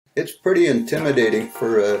It's pretty intimidating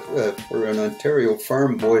for an Ontario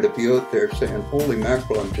farm boy to be out there saying, "Holy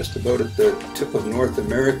mackerel! I'm just about at the tip of North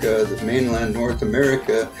America, the mainland North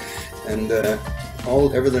America, and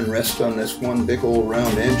everything rests on this one big old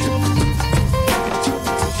round engine."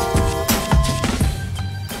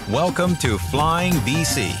 Welcome to Flying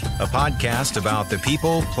BC, a podcast about the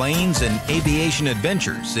people, planes, and aviation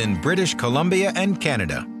adventures in British Columbia and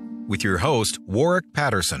Canada, with your host, Warwick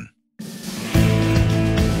Patterson.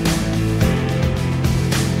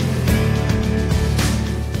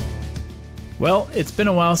 Well, it's been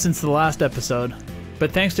a while since the last episode,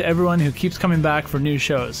 but thanks to everyone who keeps coming back for new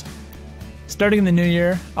shows. Starting in the new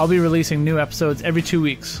year, I'll be releasing new episodes every 2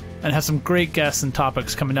 weeks and have some great guests and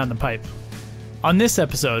topics coming down the pipe. On this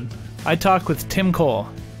episode, I talk with Tim Cole,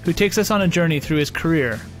 who takes us on a journey through his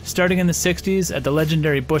career, starting in the 60s at the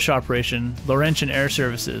legendary bush operation Laurentian Air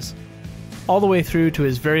Services, all the way through to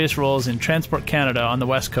his various roles in Transport Canada on the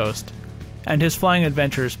West Coast, and his flying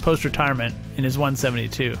adventures post-retirement in his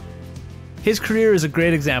 172. His career is a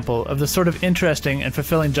great example of the sort of interesting and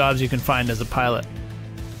fulfilling jobs you can find as a pilot.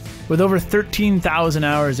 With over 13,000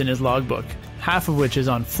 hours in his logbook, half of which is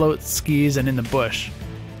on floats, skis, and in the bush,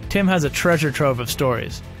 Tim has a treasure trove of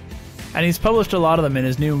stories. And he's published a lot of them in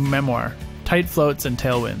his new memoir, Floats and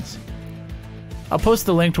Tailwinds. I'll post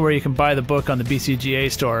the link to where you can buy the book on the BCGA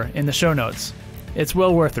store in the show notes. It's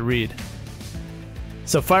well worth a read.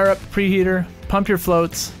 So fire up the preheater, pump your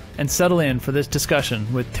floats, and settle in for this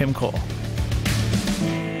discussion with Tim Cole.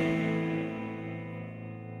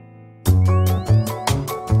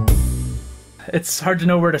 It's hard to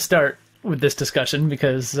know where to start with this discussion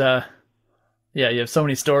because, you have so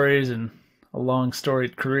many stories and a long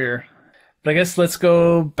storied career. But I guess let's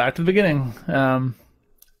go back to the beginning.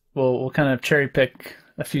 We'll kind of cherry pick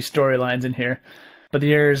a few storylines in here. But the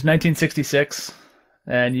year is 1966,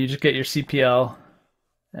 and you just get your CPL,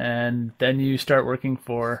 and then you start working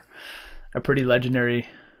for a pretty legendary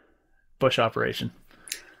bush operation.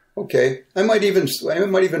 Okay, I might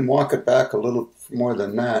even walk it back a little more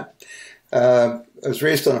than that. I was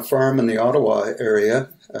raised on a farm in the Ottawa area,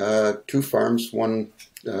 two farms, one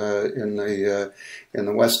in the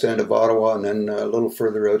west end of Ottawa, and then a little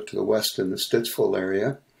further out to the west in the Stittsville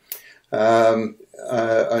area.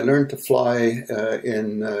 I learned to fly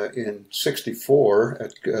in '64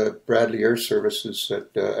 at Bradley Air Services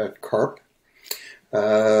at Carp,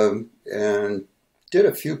 and did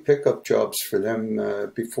a few pickup jobs for them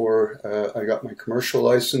before I got my commercial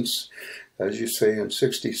license, as you say, in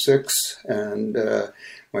 '66, and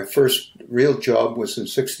my first real job was in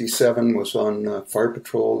 '67, was on fire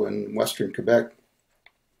patrol in Western Quebec,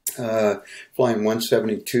 flying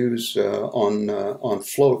 172s on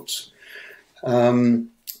floats.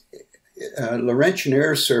 Laurentian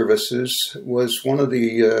Air Services was one of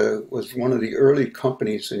the early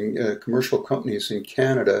companies in commercial companies in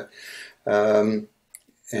Canada,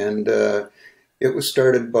 and it was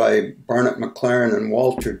started by Barnett McLaren and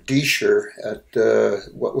Walter Deisher at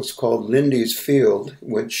what was called Lindy's Field,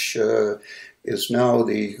 which is now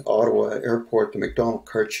the Ottawa Airport, the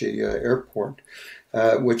McDonald-Cartier Airport,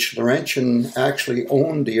 which Laurentian actually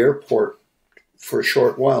owned the airport for a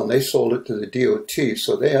short while, and they sold it to the DOT,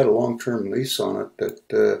 so they had a long-term lease on it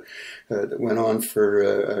that went on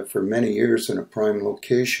for many years in a prime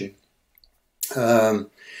location.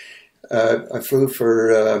 I flew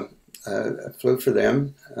for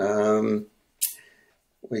them.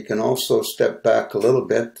 We can also step back a little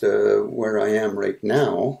bit. Where I am right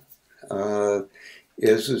now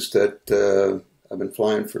is that I've been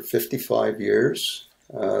flying for 55 years.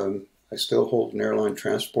 I still hold an airline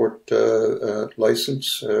transport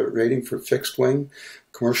license rating for fixed wing,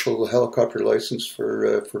 commercial helicopter license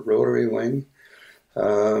for rotary wing.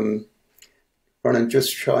 Running just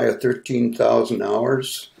shy of 13,000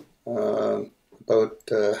 hours. About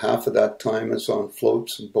half of that time is on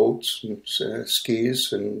floats and boats and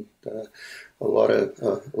skis, and a lot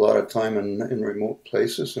of time in remote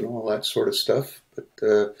places and all that sort of stuff.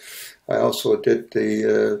 But I also did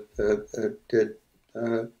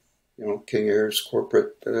King Air's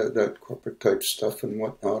corporate that corporate type stuff and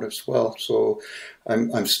whatnot as well. So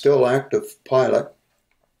I'm still active pilot.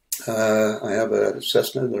 I have a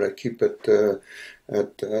Cessna that I keep at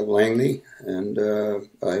Langley, and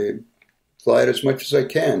I fly it as much as I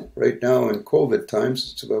can. Right now in COVID times,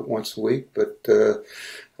 it's about once a week, but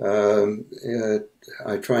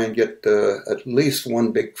I try and get at least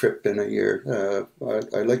one big trip in a year.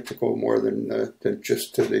 I like to go more than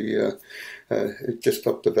just to the just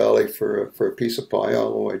up the valley for a piece of pie,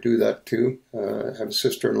 although I do that too. I have a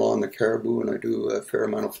sister-in-law in the Caribou, and I do a fair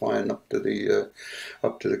amount of flying up to the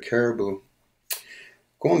Caribou.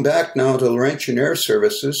 Going back now to Laurentian Air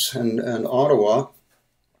Services and Ottawa,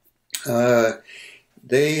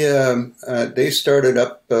 they started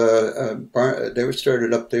up. They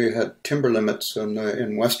had timber limits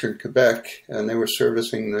in Western Quebec, and they were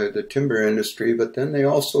servicing the timber industry. But then they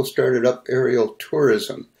also started up aerial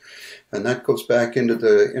tourism, and that goes back into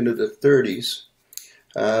the 30s.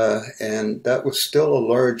 And that was still a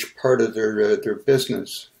large part of their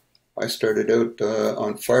business. I started out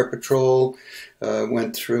on fire patrol,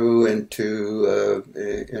 went through into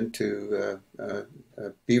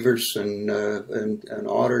beavers and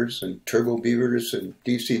otters and turbo beavers and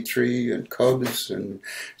DC-3 and Cubs and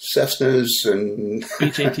Cessnas and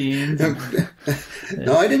Beach 18.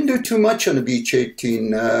 No, I didn't do too much on the Beach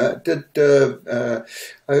 18. I did the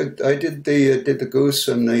goose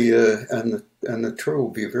and the turbo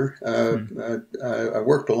beaver. I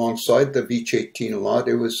worked alongside the Beach 18 a lot.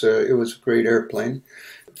 It was a great airplane.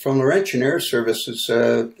 From Laurentian Air Services,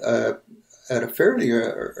 at a fairly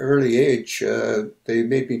early age, they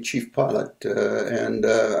made me chief pilot, and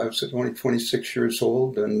I was only 26 years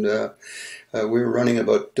old, and we were running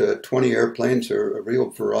about 20 airplanes, or a real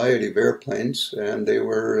variety of airplanes, and they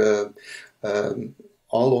were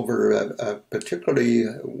all over, particularly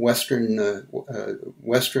western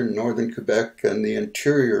northern Quebec and the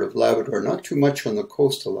interior of Labrador. Not too much on the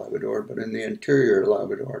coast of Labrador, but in the interior of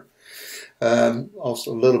Labrador.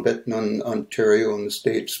 Also a little bit in Ontario and the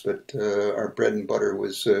States, but our bread and butter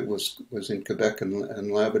was in Quebec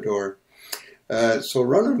and Labrador. So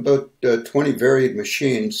running about 20 varied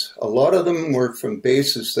machines. A lot of them were from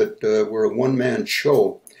bases that were a one-man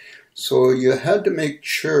show. So you had to make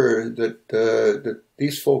sure that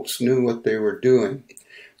these folks knew what they were doing.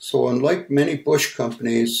 So unlike many bush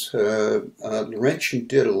companies, Laurentian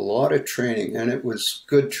did a lot of training, and it was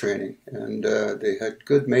good training. And they had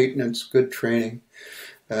good maintenance, good training,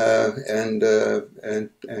 and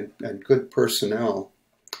good personnel.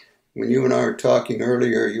 When you and I were talking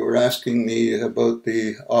earlier, you were asking me about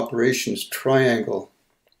the operations triangle.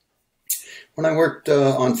 When I worked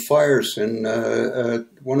on fires, and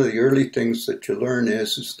one of the early things that you learn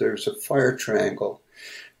is there's a fire triangle.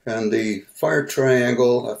 And the fire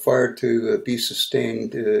triangle, a fire to be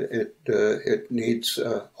sustained, it needs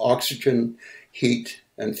oxygen, heat,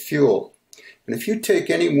 and fuel. And if you take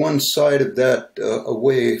any one side of that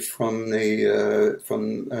away from the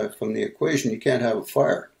equation, you can't have a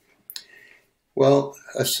fire. Well,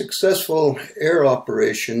 a successful air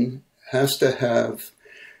operation has to have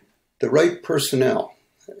the right personnel.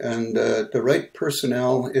 And the right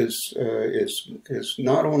personnel is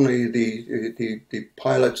not only the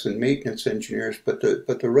pilots and maintenance engineers, but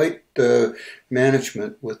the right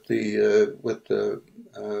management with the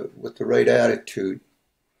right attitude.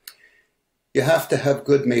 You have to have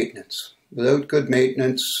good maintenance. Without good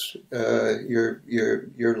maintenance,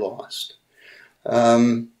 you're lost.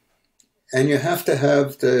 And you have to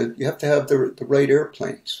have the right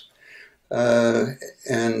airplanes.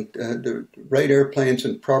 And the right airplanes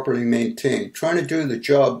and properly maintained. Trying to do the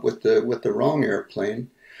job with the wrong airplane,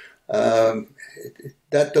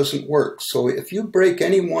 that doesn't work. So if you break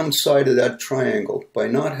any one side of that triangle by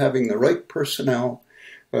not having the right personnel,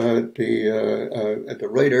 the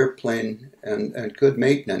right airplane, and good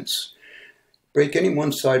maintenance, break any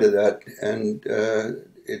one side of that, and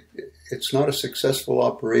it's not a successful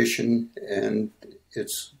operation, and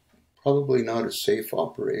it's probably not a safe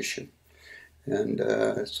operation. And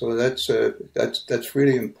so that's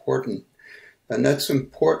really important, and that's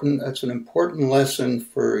important. That's an important lesson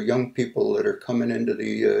for young people that are coming into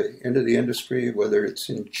the industry, whether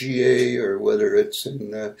it's in GA or whether it's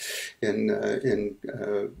in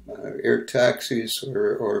air taxis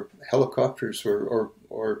or helicopters or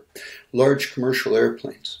large commercial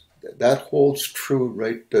airplanes. That holds true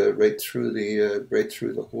right through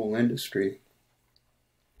the whole industry.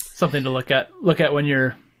 Something to look at when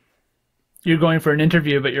you're going for an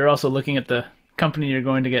interview, but you're also looking at the company you're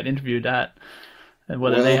going to get interviewed at and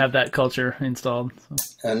whether they have that culture installed. So.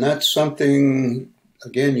 And that's something,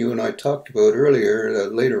 again, you and I talked about earlier,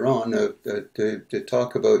 later on, to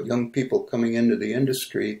talk about young people coming into the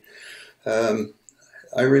industry.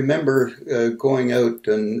 I remember going out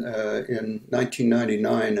in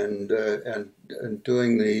 1999 and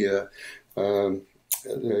doing the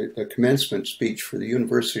commencement speech for the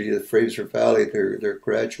University of the Fraser Valley, their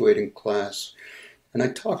graduating class, and I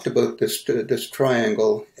talked about this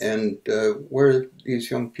triangle and where these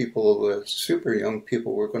young people, super young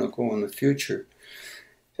people, were going to go in the future.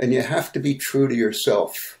 And you have to be true to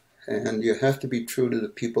yourself, and you have to be true to the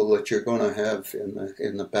people that you're going to have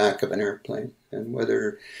in the back of an airplane, and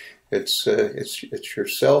whether it's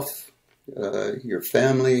yourself, your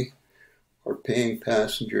family, or paying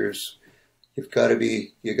passengers, you got to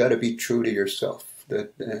be true to yourself.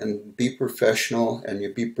 And be professional, and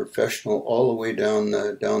you be professional all the way down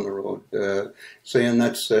the road. Saying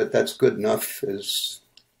that's good enough is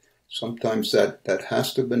sometimes that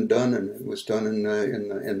has to have been done, and it was done in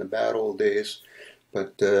the bad old days.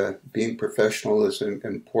 But being professional is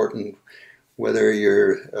important, whether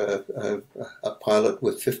you're a pilot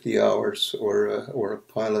with 50 hours or a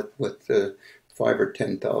pilot with 5,000 or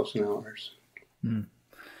 10,000 hours.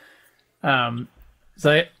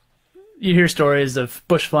 So you hear stories of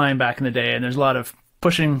bush flying back in the day, and there's a lot of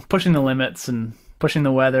pushing the limits and pushing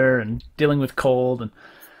the weather and dealing with cold, and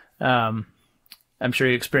I'm sure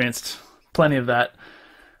you experienced plenty of that.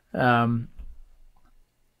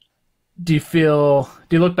 Do you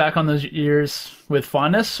look back on those years with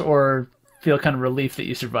fondness, or feel kind of relief that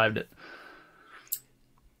you survived it?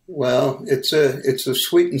 Well, it's a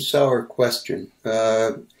sweet and sour question.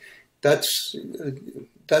 That's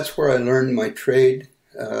where I learned my trade.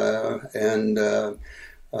 And there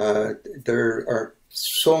are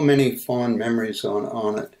so many fond memories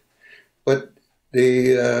on it, but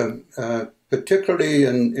particularly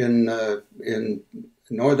in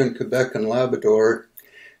northern Quebec and Labrador,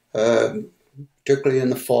 particularly in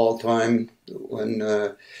the fall time when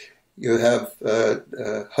you have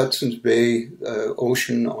Hudson's Bay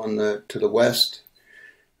Ocean to the west,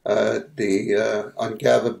 the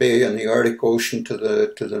Ungava Bay and the Arctic Ocean to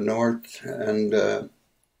the north, and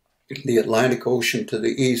the Atlantic Ocean to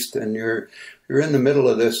the east, and you're in the middle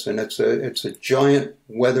of this, and it's a giant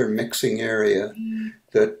weather mixing area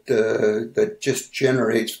that just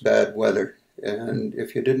generates bad weather. And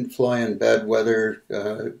if you didn't fly in bad weather,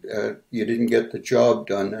 you didn't get the job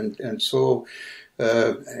done. And so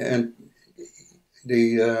the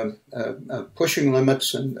pushing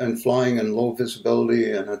limits and flying in low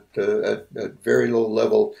visibility and at very low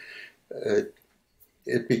level,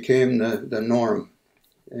 it became the norm.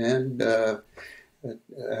 And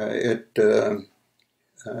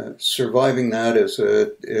surviving that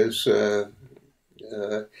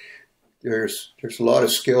there's a lot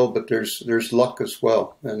of skill, but there's luck as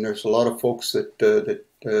well. And there's a lot of folks that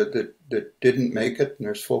didn't make it, and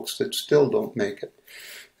there's folks that still don't make it.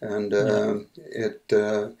 And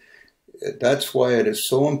that's why it is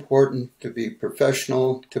so important to be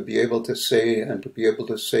professional, to be able to say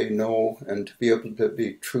no, and to be able to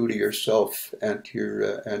be true to yourself and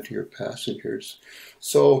to your passengers.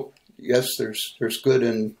 So yes, there's good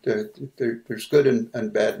and there's good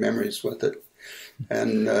and bad memories with it.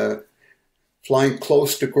 And flying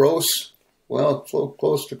close to gross. Well,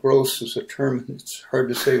 close to gross is a term. It's hard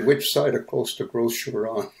to say which side of close to gross you're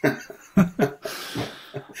on.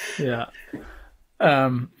 Yeah.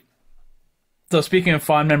 So speaking of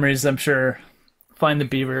fond memories, I'm sure flying the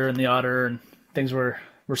Beaver and the Otter and things were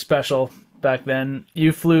special back then.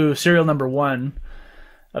 You flew serial number 1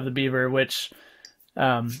 of the Beaver, which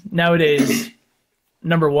nowadays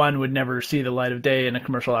number 1 would never see the light of day in a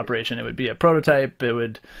commercial operation. It would be a prototype. It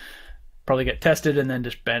would probably get tested and then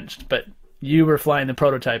just benched. But you were flying the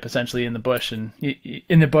prototype essentially in the bush, and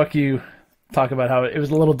in the book you talk about how it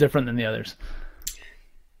was a little different than the others.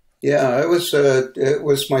 Yeah, it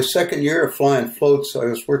was my second year of flying floats. I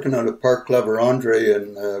was working out of Parc La Vérendrye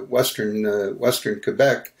in western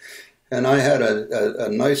Quebec, and I had a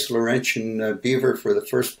nice Laurentian Beaver for the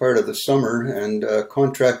first part of the summer, and a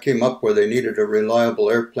contract came up where they needed a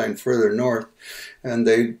reliable airplane further north, and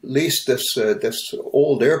they leased this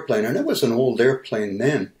old airplane, and it was an old airplane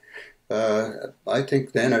then. I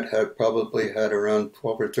think then it had probably had around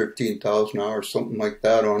 12 or 13,000 hours, something like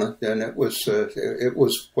that on it, and it was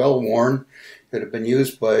well worn. It had been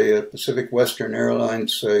used by Pacific Western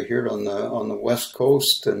Airlines here on the west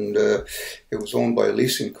coast, and it was owned by a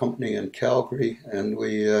leasing company in Calgary, and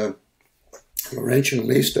we Laurentian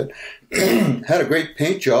leased it. Had a great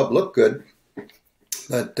paint job, looked good,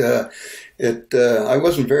 but I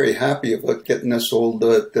wasn't very happy about getting this old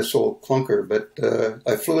clunker, but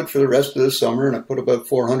I flew it for the rest of the summer, and I put about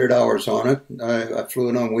 400 hours on it. I flew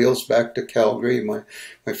it on wheels back to Calgary, my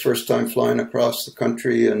first time flying across the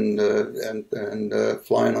country and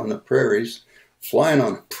flying on the prairies. Flying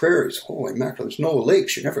on the prairies, holy mackerel, there's no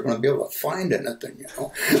lakes, you're never going to be able to find anything, you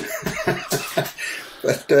know.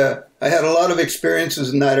 But I had a lot of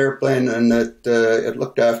experiences in that airplane, and it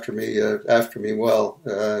looked after me well.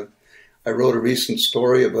 I wrote a recent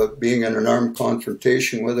story about being in an armed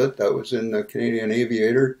confrontation with it. That was in the Canadian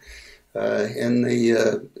Aviator. In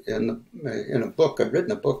a book, I've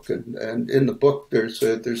written a book, and in the book there's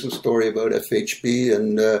a story about FHB,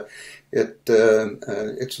 and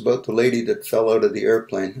it's about the lady that fell out of the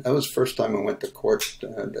airplane. That was the first time I went to court.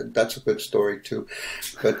 That's a good story too,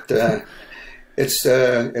 but.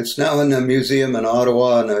 It's now in the museum in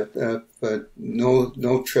Ottawa, and but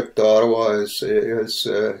no trip to Ottawa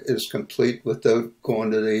is complete without going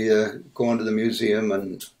to the museum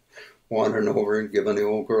and wandering over and giving the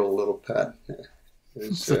old girl a little pat.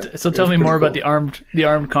 So tell me more about the armed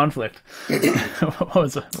conflict. What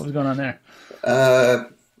was going on there?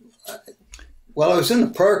 Well, I was in the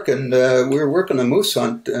park, and we were working a moose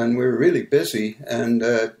hunt, and we were really busy. And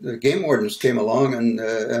the game wardens came along,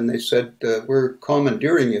 and they said, "We're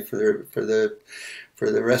commandeering you for the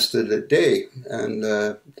rest of the day." And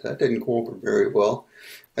that didn't go over very well.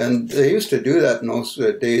 And they used to do that in those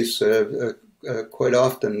days quite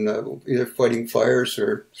often, either fighting fires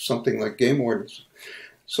or something like game wardens.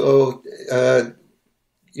 So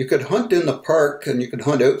you could hunt in the park and you could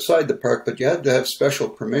hunt outside the park, but you had to have special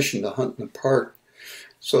permission to hunt in the park.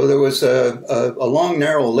 So there was a long,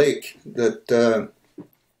 narrow lake that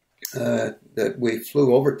we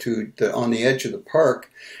flew over to on the edge of the park,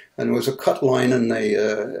 and there was a cut line in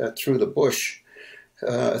through the bush,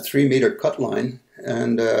 a 3-meter cut line,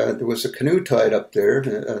 and there was a canoe tied up there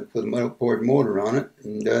with an outboard motor on it.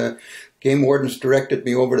 And game wardens directed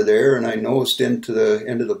me over to there, and I nosed into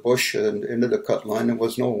the bush and into the cut line. There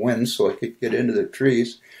was no wind, so I could get into the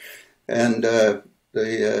trees. And the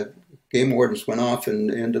game wardens went off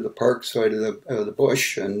into the park side of the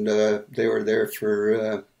bush, and they were there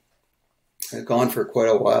gone for quite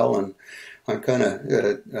a while. And I'm kind of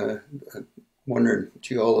wondering,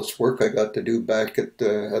 gee, all this work I got to do back at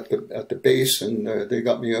the base, and they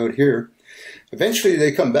got me out here. Eventually,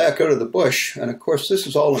 they come back out of the bush, and of course, this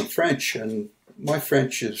is all in French, and my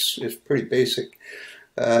French is pretty basic.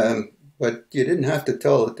 But you didn't have to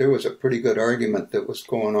tell that there was a pretty good argument that was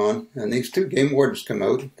going on. And these two game wardens come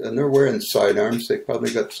out, and they're wearing sidearms. They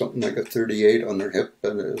probably got something like a 38 on their hip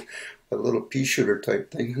and a little pea shooter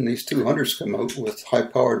type thing. And these two hunters come out with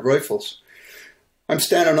high-powered rifles. I'm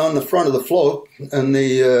standing on the front of the float, and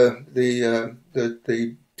the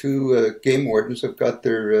two game wardens have got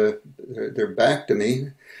their back to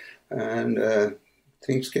me, and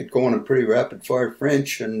things get going in pretty rapid-fire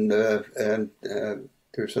French, and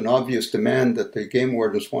there's an obvious demand that the game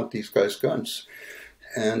wardens want these guys' guns,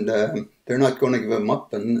 and they're not going to give them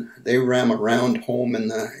up, and they ram around home in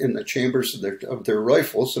the chambers of their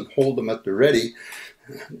rifles and hold them at the ready.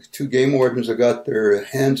 The two game wardens have got their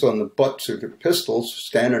hands on the butts of their pistols,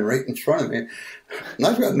 standing right in front of me, and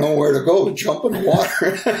I've got nowhere to go, jump in the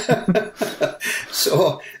water.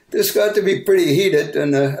 So this got to be pretty heated,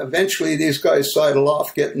 and eventually these guys sidle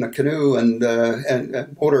off, get in the canoe, and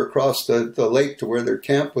motor across the lake to where their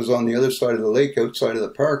camp was on the other side of the lake, outside of the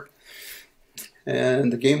park.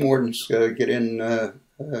 And the game wardens get in.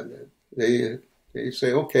 They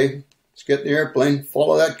say, "Okay, let's get in the airplane,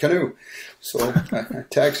 follow that canoe." So I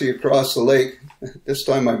taxi across the lake. This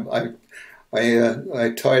time I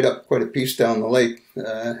tied up quite a piece down the lake,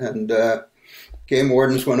 and game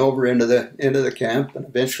wardens went over into the camp, and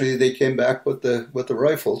eventually they came back with the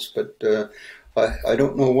rifles. But I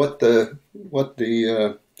don't know what the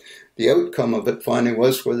outcome of it finally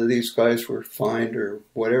was, whether these guys were fined or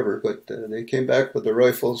whatever. But they came back with the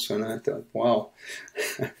rifles, and I thought, wow.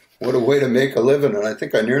 What a way to make a living, and I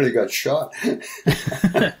think I nearly got shot.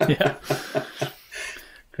 Yeah.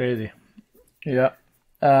 Crazy. Yeah.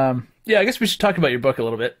 I guess we should talk about your book a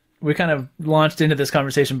little bit. We kind of launched into this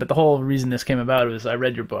conversation, but the whole reason this came about was I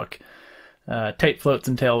read your book, Tight Floats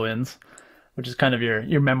and Tailwinds, which is kind of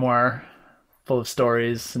your memoir full of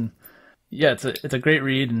stories. And yeah, it's a great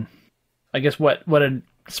read. And I guess what had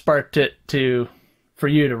sparked it for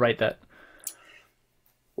you to write that?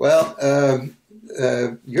 Well,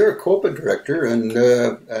 you're a COPA director, and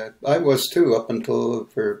I was too up until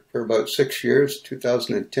for about 6 years,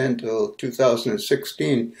 2010 till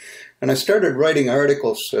 2016. And I started writing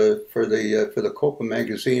articles for the COPA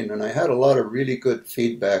magazine, and I had a lot of really good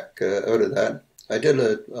feedback out of that. I did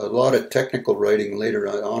a lot of technical writing later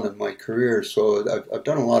on in my career, so I've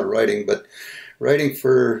done a lot of writing, but writing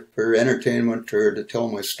for entertainment or to tell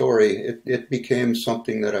my story, it became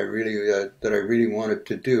something that I really wanted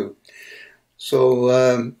to do. So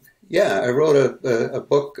I wrote a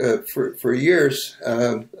book for years.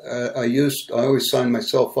 I always signed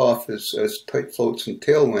myself off as Tight Floats and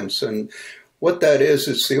Tailwinds, and what that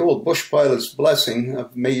is the old bush pilot's blessing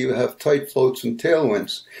of may you have tight floats and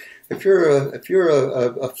tailwinds. If you're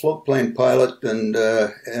a float plane pilot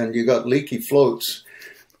and you got leaky floats,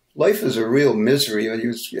 life is a real misery.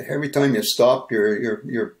 Every time you stop,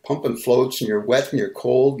 you're pumping floats, and you're wet and you're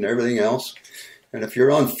cold and everything else. And if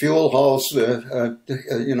you're on fuel hauls, 2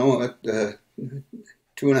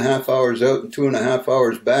 2.5 hours out and 2.5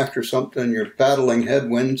 hours back or something. You're battling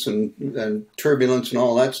headwinds and turbulence and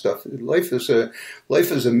all that stuff. Life is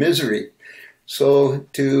a misery. So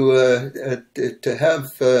to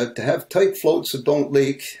have tight floats that don't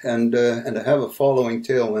leak and to have a following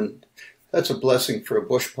tailwind, that's a blessing for a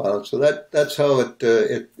bush pilot. So that's how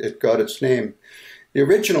it got its name. The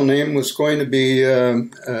original name was going to be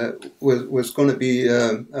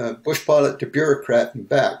bush pilot to bureaucrat and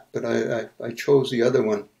back, but I chose the other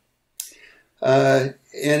one, and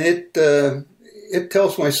it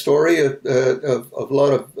tells my story of a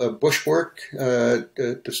lot of bush work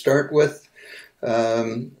to start with.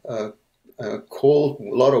 Cold,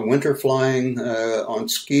 a lot of winter flying on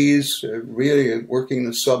skis, really working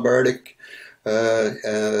the subarctic,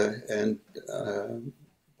 and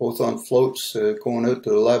both on floats, going out to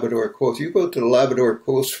the Labrador coast. You go to the Labrador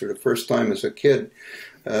coast for the first time as a kid,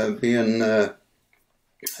 being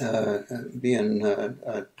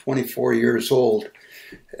 24 years old.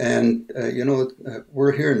 And,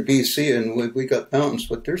 we're here in BC and we got mountains,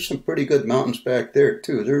 but there's some pretty good mountains back there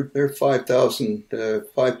too. They're 5,000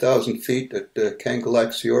 feet at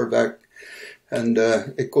Kangalak-Siorvak, and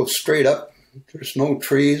it goes straight up. There's no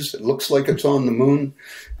trees. It looks like it's on the moon.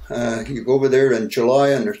 You go over there in July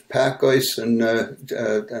and there's pack ice and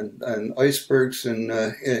icebergs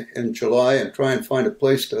in July, and try and find a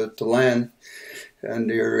place to land. And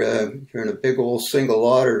you're in a big old single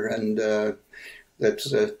otter, and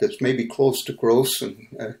that's maybe close to gross,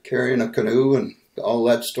 and carrying a canoe and all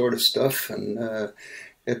that sort of stuff, and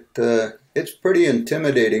it's pretty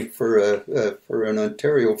intimidating for an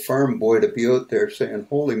Ontario farm boy to be out there saying,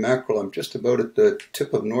 "Holy mackerel! I'm just about at the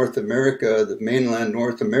tip of North America, the mainland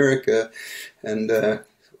North America, and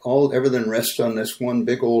everything rests on this one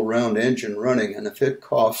big old round engine running, and if it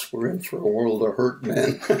coughs, we're in for a world of hurt,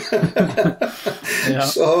 man." Yeah.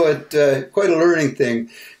 So quite a learning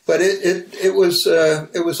thing, but it was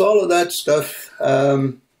all of that stuff.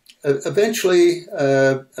 Eventually,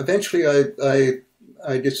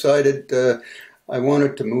 I decided I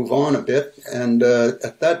wanted to move on a bit, and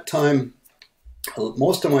at that time,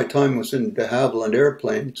 most of my time was in de Havilland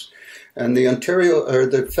airplanes. And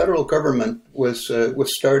the federal government was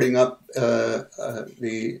starting up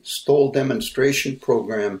the STOL demonstration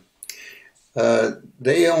program.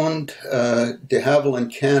 They owned de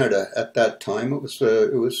Havilland Canada at that time. It was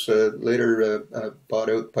later bought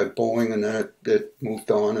out by Boeing, and then it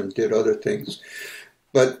moved on and did other things.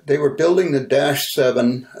 But they were building the Dash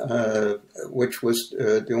 7, which was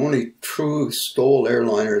the only true STOL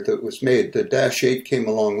airliner that was made. The Dash 8 came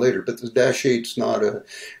along later, but the Dash 8's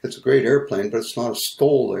it's a great airplane, but it's not a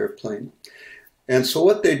STOL airplane. And so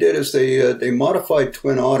what they did is they modified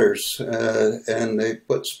Twin Otters, and they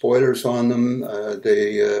put spoilers on them.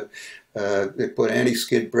 They put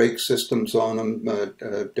anti-skid brake systems on them,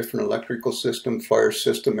 different electrical system, fire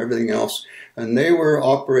system, everything else. And they were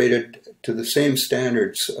operated to the same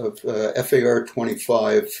standards of FAR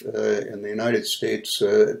 25 in the United States,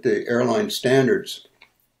 the airline standards.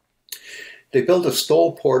 They built a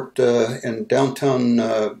STOL port in downtown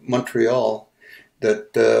Montreal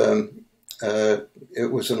that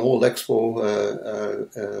it was an old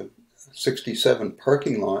Expo 67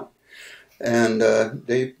 parking lot. And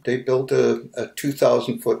they built a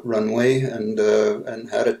 2,000-foot runway and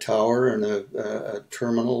had a tower and a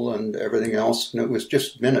terminal and everything else, and it was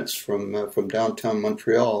just minutes from downtown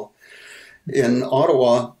Montreal. In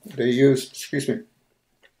Ottawa, they used the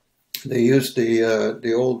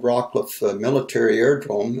old Rockcliffe military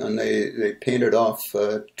aerodrome, and they painted off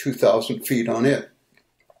 2,000 feet on it.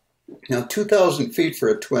 Now, 2,000 feet for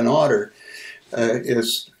a Twin Otter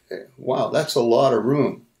wow, that's a lot of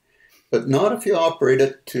room. But not if you operate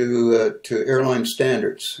it to airline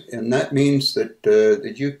standards, and that means that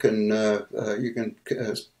you can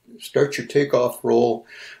start your takeoff roll,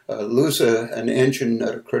 lose an engine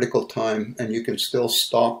at a critical time, and you can still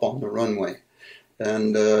stop on the runway.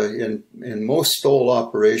 And in most STOL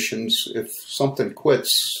operations, if something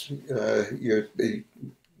quits, you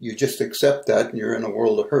just accept that, and you're in a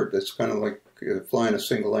world of hurt. It's kind of like flying a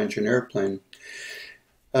single-engine airplane.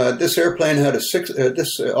 This airplane had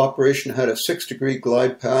this operation had a 6-degree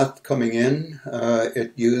glide path coming in.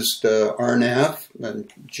 It used RNAV, and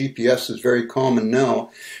GPS is very common now,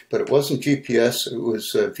 but it wasn't GPS. It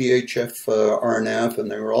was VHF RNAV, and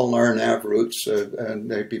they were all RNAV routes, and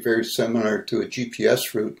they'd be very similar to a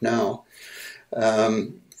GPS route now.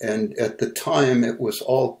 And at the time, it was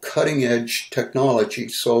all cutting-edge technology.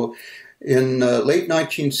 So in late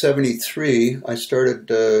 1973, I started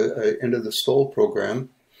into the STOL program.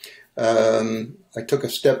 I took a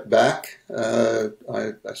step back. I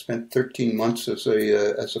spent 13 months as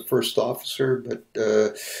a first officer, but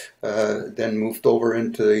then moved over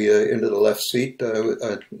into the left seat.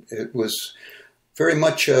 It was very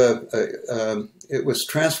much it was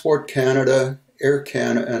Transport Canada, Air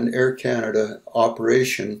Canada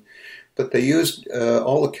operation, but they used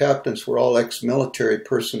all the captains were all ex-military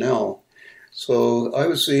personnel. So I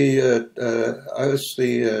was the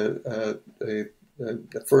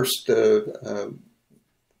first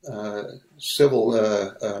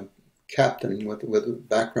civil captain with a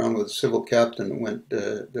background with a civil captain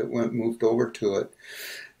that moved over to it,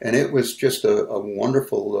 and it was just a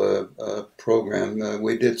wonderful program.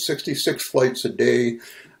 We did 66 flights a day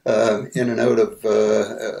in and out of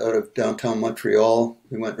downtown Montreal.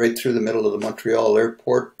 We went right through the middle of the Montreal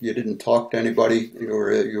airport. You didn't talk to anybody. You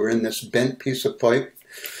were in this bent piece of pipe.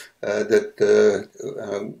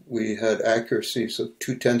 We had accuracies of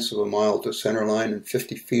 0.2 of a mile to center line and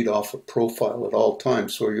 50 feet off of profile at all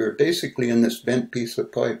times. So you're basically in this bent piece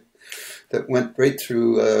of pipe that went right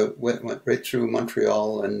through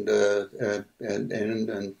Montreal, and it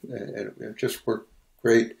just worked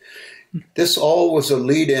great. This all was a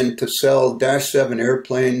lead-in to sell Dash 7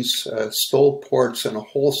 airplanes, STOL ports, and a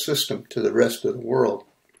whole system to the rest of the world.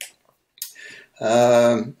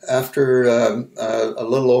 After a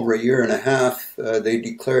little over a year and a half, they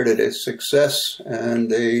declared it a success, and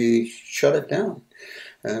they shut it down,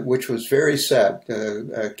 which was very sad.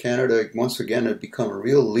 Canada once again had become a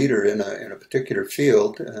real leader in a particular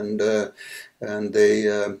field, and they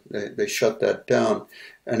shut that down.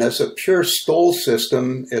 And as a pure STOL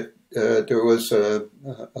system, there was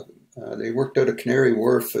they worked out of Canary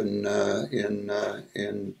Wharf in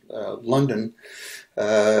London.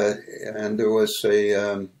 And there was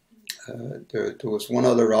there was one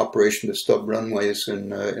other operation to stub runways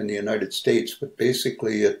in the United States, but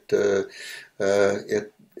basically it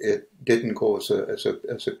didn't go as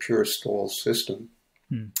a pure STOL system.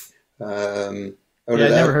 I'd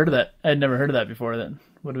never heard of that. I'd never heard of that before. That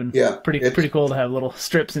would have been pretty cool to have little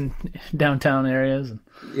strips in downtown areas.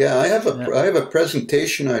 Yeah, I have a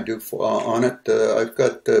presentation I do on it. I've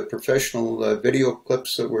got professional video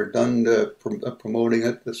clips that were done promoting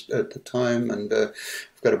it at the time, and I've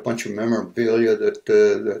got a bunch of memorabilia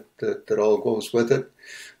that all goes with it.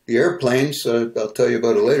 The airplanes, I'll tell you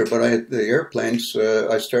about it later. But the airplanes,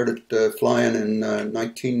 I started flying in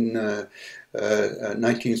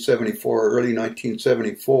 1974, early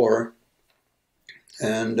 1974,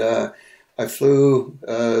 and I flew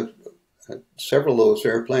several of those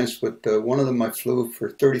airplanes, but one of them I flew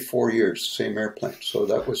for 34 years, the same airplane. So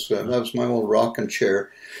that was my old rocking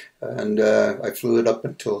chair, and I flew it up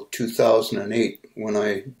until 2008 when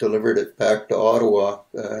I delivered it back to Ottawa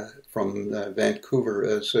from Vancouver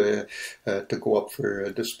as to go up for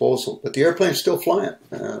disposal. But the airplane's still flying.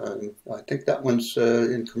 I think that one's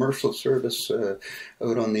in commercial service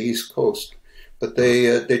out on the East Coast. But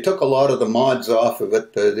they took a lot of the mods off of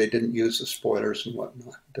it. They didn't use the spoilers and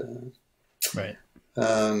whatnot. Right.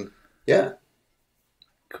 Yeah.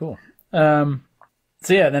 Cool. So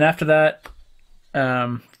yeah, then after that,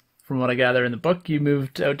 from what I gather in the book, you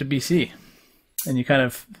moved out to BC, and you kind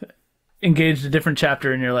of engaged a different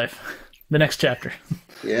chapter in your life, the next chapter.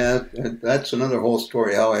 Yeah, that's another whole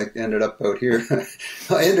story, how I ended up out here.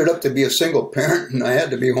 I ended up to be a single parent, and I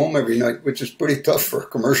had to be home every night, which is pretty tough for a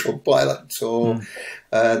commercial pilot. So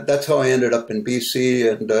that's how I ended up in BC,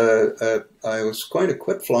 and I was going to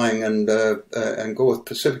quit flying and go with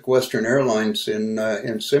Pacific Western Airlines in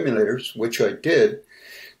simulators, which I did.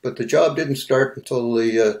 But the job didn't start until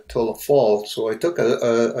the fall. So I took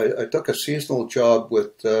a seasonal job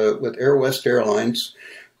with Air West Airlines,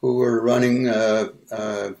 who were running,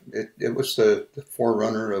 it was the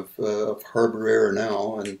forerunner of Harbour Air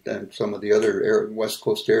now, and some of the other West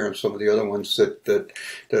Coast Air and some of the other ones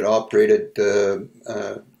that operated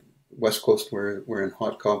West Coast were in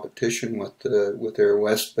hot competition with Air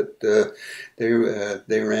West, but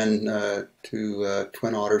they ran to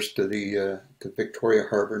Twin Otters to Victoria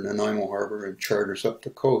Harbour, Nanaimo Harbour, and charters up the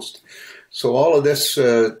coast. So all of this,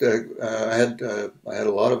 I had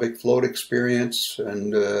a lot of big float experience,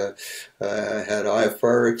 and I had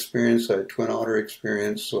IFR experience, I had Twin Otter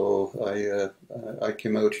experience. So I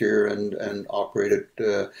came out here and operated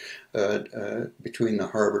between the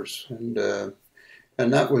harbors, and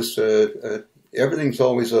that was everything's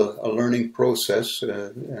always a learning process,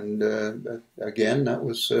 and again that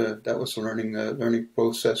was a learning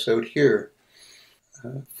process out here.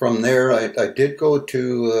 From there, I did go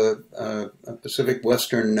to Pacific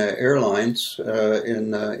Western Airlines in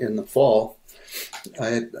the fall.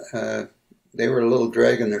 they were a little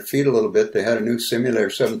dragging their feet a little bit. They had a new simulator,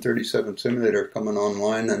 737 simulator, coming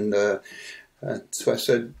online, and so I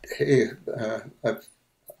said, "Hey, I've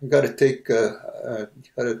got to take the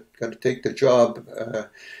job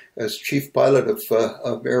as chief pilot of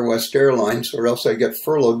Air West Airlines, or else I get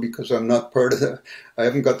furloughed because I'm not part of I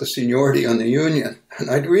haven't got the seniority on the union." And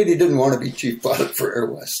I really didn't want to be chief pilot for Air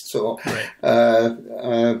West, so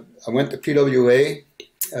I went to PWA.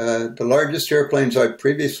 The largest airplanes I'd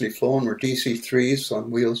previously flown were DC-3s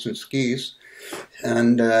on wheels and skis,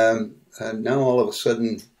 and now all of a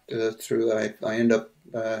sudden, I end up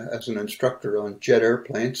as an instructor on jet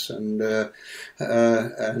airplanes, and I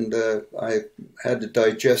had to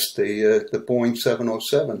digest the Boeing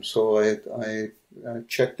 707, so I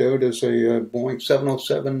checked out as a Boeing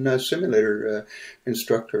 707 simulator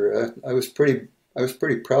instructor. I was pretty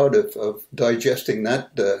proud of digesting that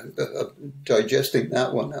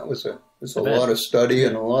one. That was a lot of study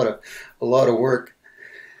and a lot of work.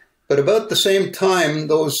 But about the same time,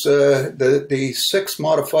 those the 6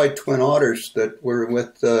 modified Twin Otters that were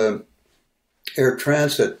with Air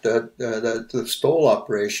Transit, the STOL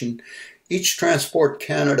operation, each Transport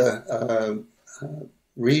Canada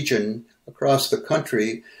region across the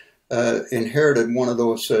country inherited one of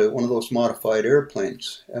those modified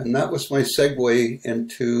airplanes, and that was my segue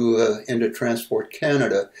into Transport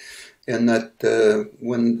Canada. In that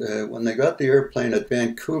when they got the airplane at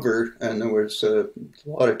Vancouver, and there was a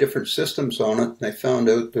lot of different systems on it, and they found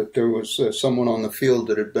out that there was someone on the field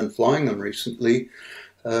that had been flying them recently.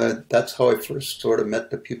 That's how I first sort of met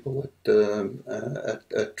the people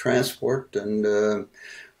at Transport, and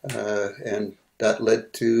that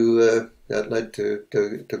led to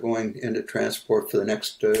going into Transport for the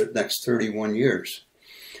next 31 years.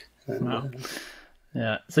 And, wow.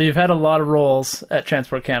 Yeah, so you've had a lot of roles at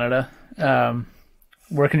Transport Canada,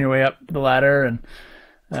 working your way up the ladder, and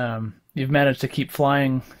you've managed to keep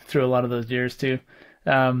flying through a lot of those years too.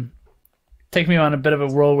 Take me on a bit of a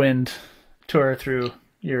whirlwind tour through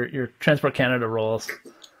your Transport Canada roles.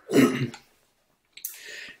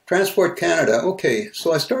 Transport Canada, okay,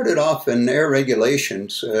 so I started off in air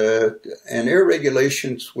regulations, and air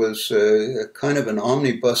regulations was kind of an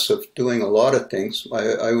omnibus of doing a lot of things.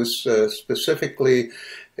 I was specifically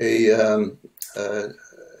an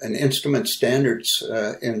instrument standards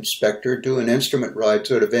inspector doing instrument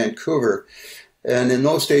rides out of Vancouver. And in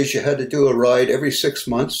those days, you had to do a ride every 6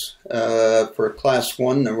 months for a Class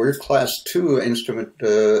 1. There were Class 2 instrument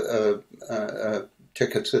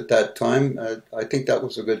tickets at that time. I think that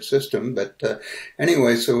was a good system, but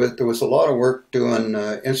anyway, so there was a lot of work doing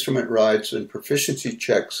instrument rides and proficiency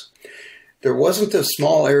checks. There wasn't a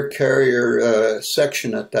small air carrier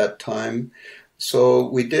section at that time, so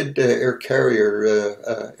we did air carrier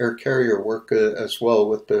work as well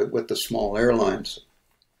with the small airlines.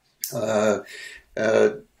 And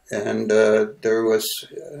there was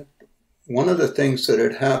one of the things that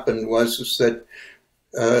had happened was that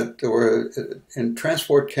there were, in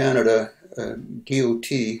Transport Canada, DOT,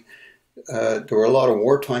 there were a lot of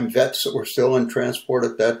wartime vets that were still in transport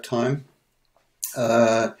at that time.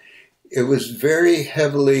 It was very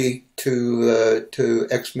heavily to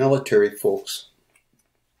ex-military folks.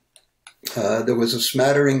 There was a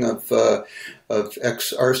smattering of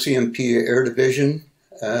ex-RCMP Air Division,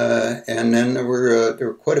 and then there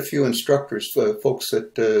were quite a few instructors, folks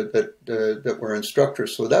that were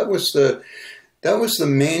instructors. So that was the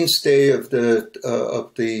mainstay of the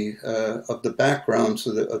backgrounds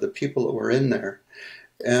of the people that were in there,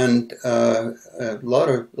 and a lot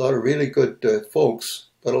of really good folks,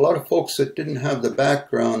 but a lot of folks that didn't have the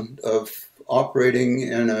background of operating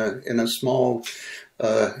in small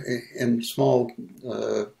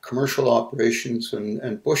commercial operations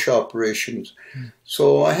and bush operations.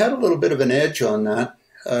 So I had a little bit of an edge on that.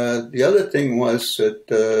 The other thing was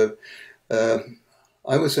that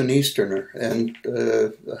I was an Easterner, and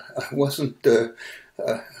I wasn't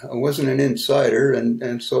an insider,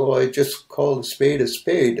 and so I just called a spade,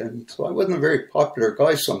 and so I wasn't a very popular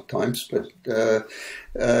guy sometimes. But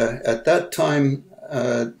at that time,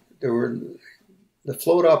 the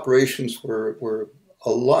float operations were a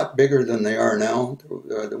lot bigger than they are now.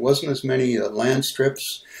 There wasn't as many land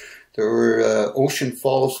strips. There were Ocean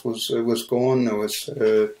Falls was going. There was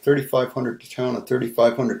 3,500 town of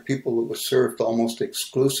 3,500 people that was served almost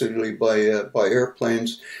exclusively by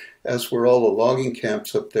airplanes, as were all the logging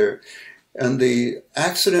camps up there. And the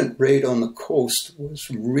accident rate on the coast was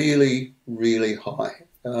really, really high.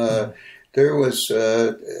 There was,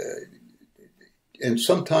 and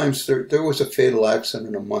sometimes there was a fatal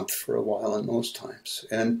accident a month for a while in those times,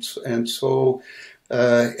 and so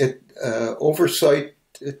oversight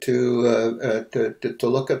to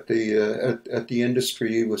look at the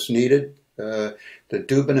industry was needed. The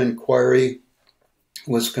Dubin Inquiry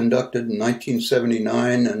was conducted in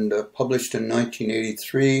 1979 and published in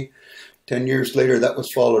 1983. 10 years later, that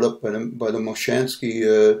was followed up by the Moshansky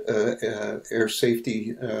Air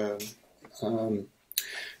Safety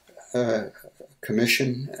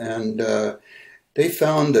Commission, and they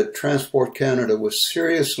found that Transport Canada was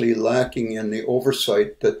seriously lacking in the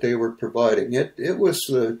oversight that they were providing. It was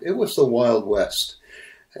the Wild West,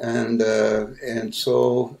 and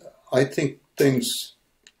so I think things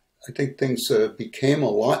became a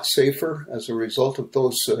lot safer as a result of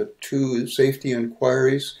those two safety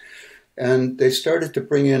inquiries. And they started to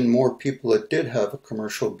bring in more people that did have a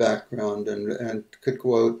commercial background and could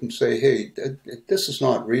go out and say, hey, this is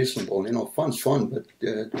not reasonable. You know, fun's fun, but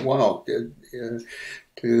wow,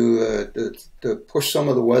 to push some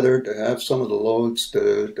of the weather, to have some of the loads,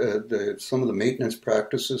 some of the maintenance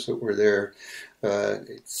practices that were there,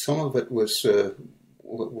 some of it was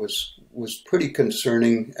pretty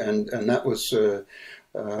concerning, and that was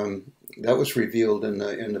revealed in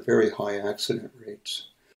the very high accident rates.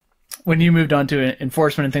 When you moved on to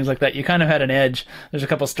enforcement and things like that, you kind of had an edge. There's a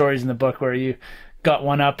couple stories in the book where you got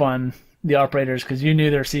one up on the operators because you knew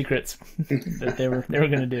their secrets that they were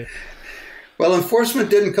going to do. Well, enforcement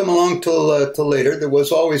didn't come along till later. There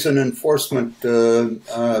was always an enforcement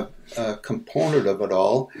component of it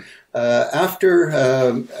all. After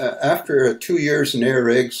 2 years in air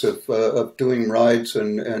rigs of doing rides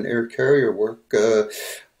and air carrier work,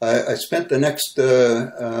 I spent the next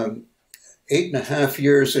 8.5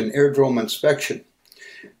 years in airdrome inspection.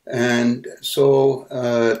 And so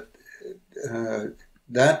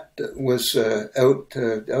that was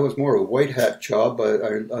that was more a white hat job.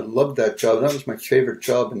 I loved that job. That was my favorite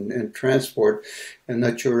job in transport, and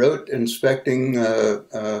that you're out inspecting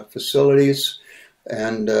facilities.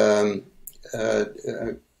 And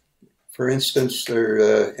for instance,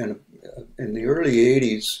 there in the early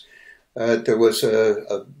 80s, there was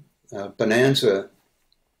a Bonanza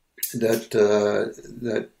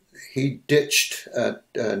that he ditched at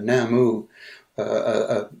Namu,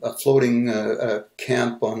 a floating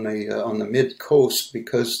camp on the mid coast,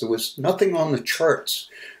 because there was nothing on the charts.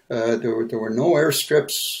 There were no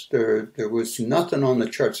airstrips. There was nothing on the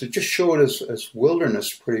charts. It just showed as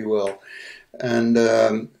wilderness pretty well, and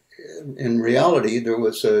in reality, there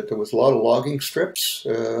was a lot of logging strips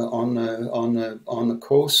on the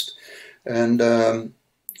coast, and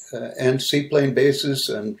seaplane bases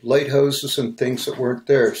and lighthouses and things that weren't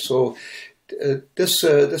there. So this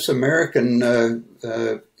American,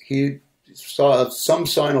 he saw some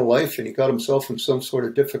sign of life, and he got himself in some sort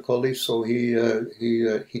of difficulty. So he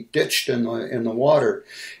ditched in the water.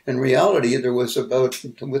 In reality, there was about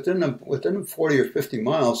within 40 or 50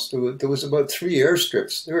 miles, there was about 3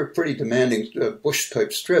 airstrips. They were pretty demanding bush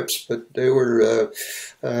type strips, but they were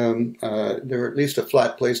at least a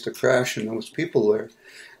flat place to crash, and there was people there.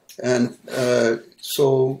 And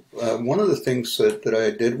so one of the things that I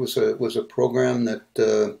did was a program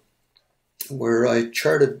that where I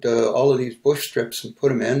charted all of these bush strips and put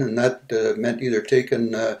them in, and that meant either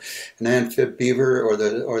taking an amphib beaver or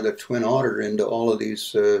the twin otter into all of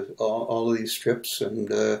these strips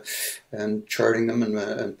and charting them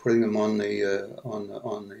and putting them on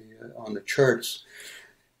the charts.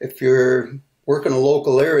 If you're work in a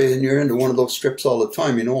local area and you're into one of those strips all the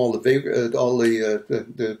time, you know all the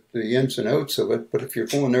ins and outs of it. But if you're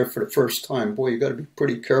going there for the first time, boy, you got to be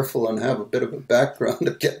pretty careful and have a bit of a background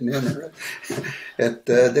of getting in.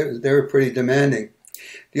 They were pretty demanding.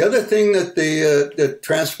 The other thing that the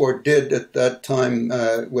transport did at that time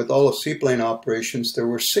with all the seaplane operations, there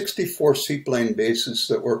were 64 seaplane bases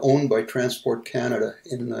that were owned by Transport Canada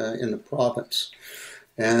in the province.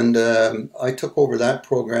 And I took over that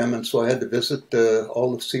program, and so I had to visit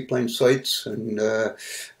all the seaplane sites and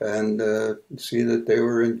see that they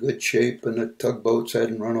were in good shape, and that tugboats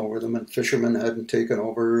hadn't run over them, and fishermen hadn't taken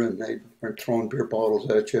over, and they weren't throwing beer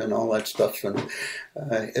bottles at you and all that stuff. And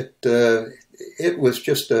it was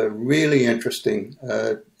just really interesting.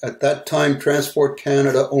 At that time, Transport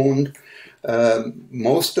Canada owned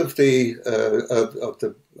most of the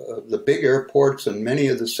big airports and many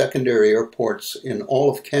of the secondary airports in all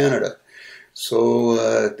of Canada.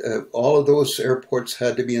 So all of those airports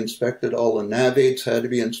had to be inspected. All the nav aids had to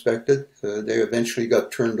be inspected. They eventually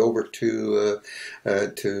got turned over to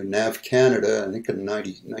Nav Canada. I think in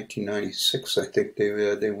 1996, I think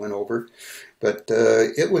they went over. But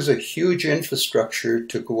it was a huge infrastructure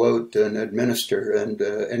to go out and administer, and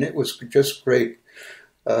it was just great.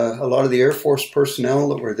 A lot of the Air Force personnel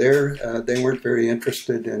that were there, they weren't very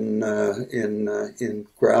interested in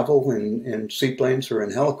gravel, in seaplanes or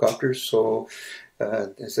in helicopters. So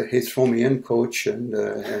they said, "Hey, throw me in, coach," and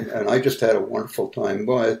I just had a wonderful time.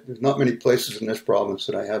 Boy, there's not many places in this province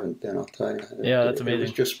that I haven't been, I'll tell you. Yeah, that's amazing. It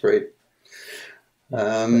was just great.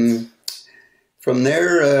 From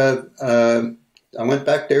there, I went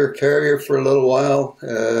back to Air Carrier for a little while,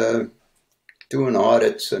 doing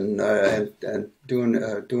audits and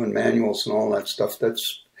doing manuals and all that stuff.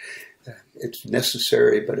 It's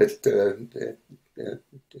necessary, but it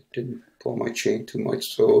didn't pull my chain too much.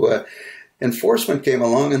 So enforcement came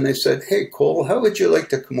along and they said, "Hey, Cole, how would you like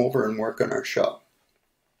to come over and work in our shop?"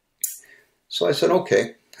 So I said,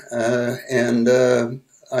 "Okay," and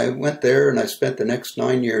I went there and I spent the next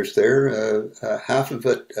 9 years there. Half of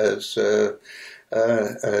it as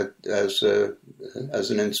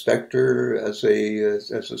an inspector, as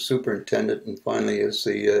a superintendent, and finally as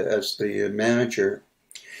the manager.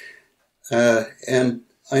 And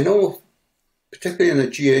I know, particularly in the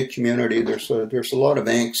GA community, there's a lot of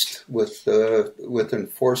angst with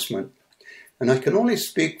enforcement, and I can only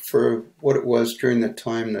speak for what it was during the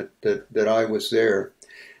time that I was there.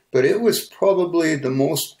 But it was probably the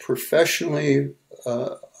most professionally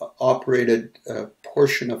operated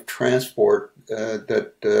portion of transport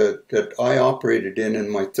that I operated in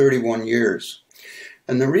my 31 years.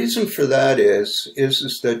 And the reason for that is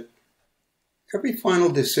that every final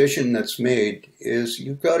decision that's made is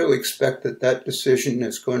you've got to expect that decision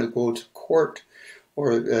is going to go to court,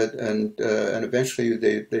 or and eventually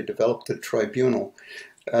they develop the tribunal.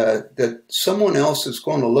 That someone else is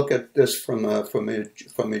going to look at this from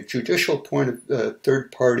a judicial point of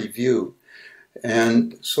third-party view,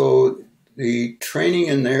 and so the training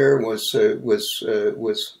in there was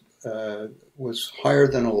higher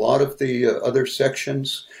than a lot of the other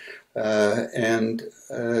sections, and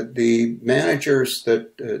the managers that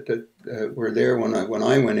were there when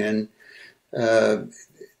I went in,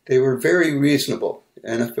 they were very reasonable.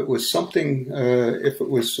 And if it was something, if it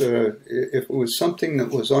was something that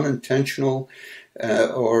was unintentional,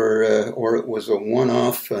 or it was a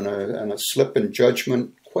one-off and a slip in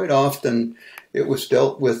judgment, quite often it was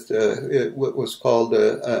dealt with what was called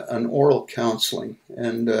an oral counseling.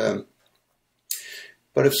 And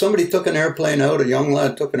but if somebody took an airplane out, a young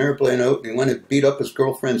lad took an airplane out and he went and beat up his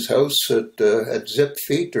girlfriend's house at Zip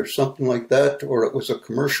Feet or something like that, or it was a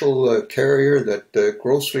commercial carrier that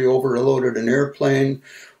grossly overloaded an airplane,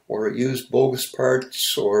 or it used bogus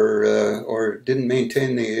parts, or didn't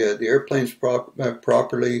maintain the airplanes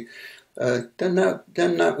properly, then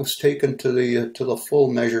that was taken to the full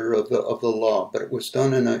measure of the law. But it was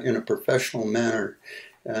done in a professional manner,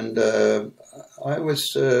 and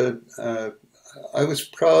I was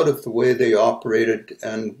proud of the way they operated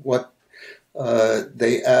and what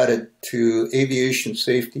they added to aviation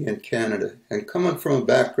safety in Canada. And coming from a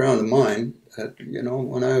background of mine, you know,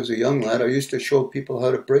 when I was a young lad, I used to show people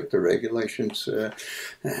how to break the regulations. You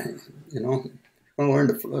know, if you want to learn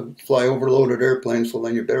to fly overloaded airplanes, well,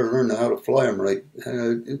 then you better learn how to fly them right.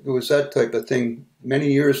 It was that type of thing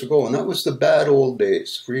many years ago, and that was the bad old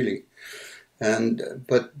days, really.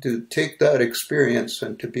 But to take that experience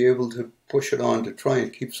and to be able to push it on to try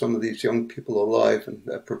and keep some of these young people alive and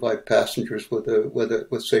provide passengers with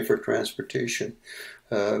safer transportation,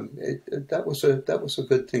 that was a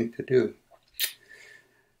good thing to do.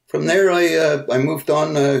 From there, I moved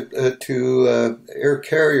on to Air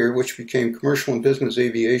Carrier, which became Commercial and Business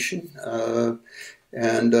Aviation,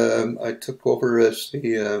 and I took over as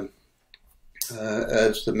the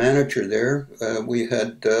manager there. We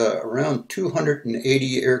had around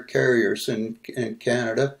 280 air carriers in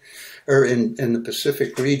Canada, or in the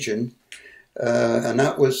Pacific region, and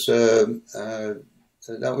that was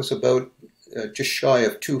about just shy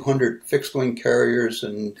of 200 fixed-wing carriers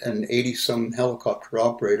and 80-some helicopter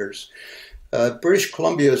operators. British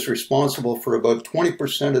Columbia is responsible for about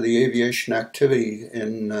 20% of the aviation activity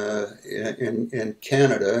in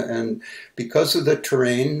Canada, and because of the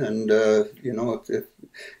terrain, and you know, if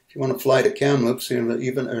you want to fly to Kamloops,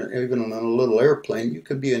 even on a little airplane, you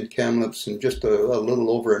could be in Kamloops in just a little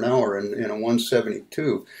over an hour in a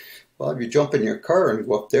 172. Well, if you jump in your car and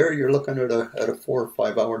go up there, you're looking at a 4 or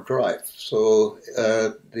 5 hour drive. So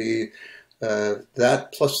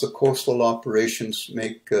that plus the coastal operations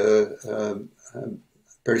make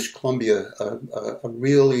British Columbia a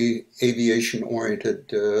really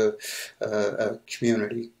aviation-oriented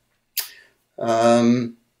community.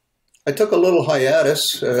 I took a little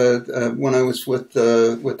hiatus when I was with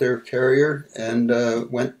Air Carrier, and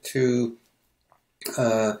went to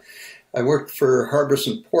I worked for Harbors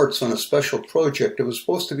and Ports on a special project. It was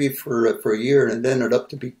supposed to be for a year, and it ended up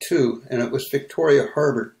to be 2, and it was Victoria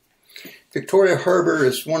Harbour. Victoria Harbour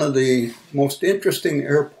is one of the most interesting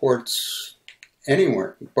airports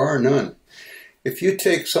anywhere, bar none. If you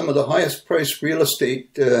take some of the highest priced real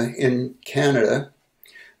estate in Canada,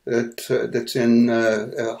 that's in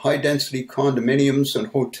high-density condominiums and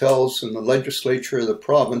hotels in the legislature of the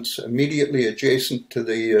province, immediately adjacent to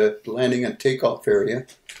the landing and takeoff area,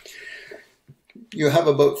 you have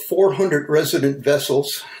about 400 resident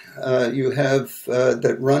vessels. You have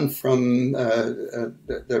that run from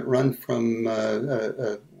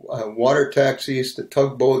water taxis to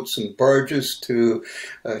tugboats and barges to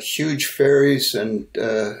huge ferries and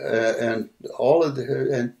all of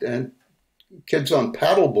the and kids on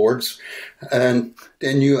paddle boards, and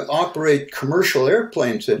then you operate commercial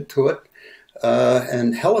airplanes into it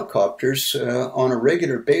and helicopters on a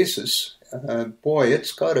regular basis. Boy,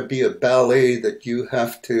 it's got to be a ballet that you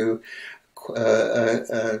have to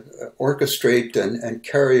orchestrate and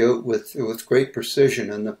carry out with great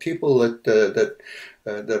precision. And the people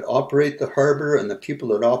that operate the harbor and the people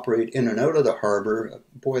that operate in and out of the harbor,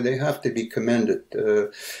 boy, they have to be commended.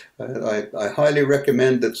 I highly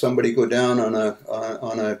recommend that somebody go down on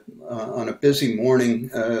a busy morning,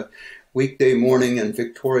 weekday morning in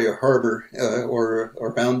Victoria Harbour, or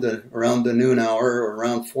around the noon hour or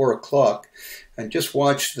around 4 o'clock, and just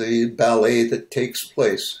watch the ballet that takes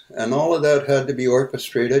place. And all of that had to be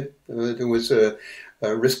orchestrated. There was a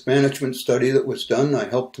risk management study that was done. I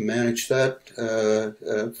helped to manage that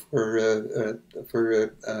for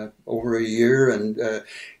over a year, and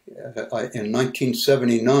in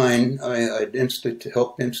 1979, I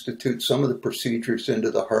helped institute some of the procedures into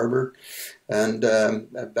the harbor, and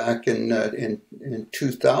back in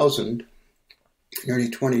 2000, nearly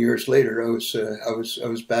 20 years later, I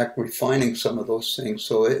was back refining some of those things.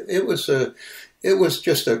 So it was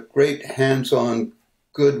just a great hands-on,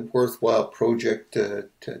 good, worthwhile project to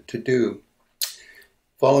do.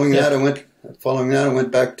 Following that, I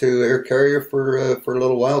went back to air carrier for a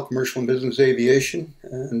little while, commercial and business aviation,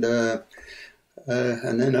 and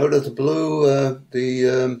then out of the blue,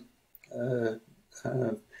 the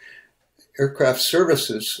aircraft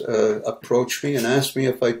services approached me and asked me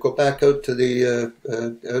if I'd go back out to the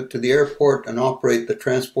airport and operate the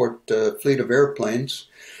transport fleet of airplanes,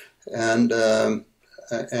 and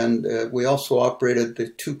we also operated the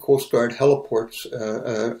 2 Coast Guard heliports,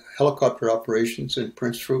 helicopter operations in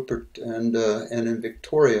Prince Rupert and in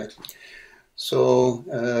Victoria. So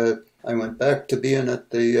I went back to being at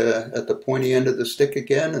the pointy end of the stick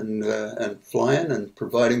again, and flying and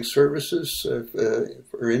providing services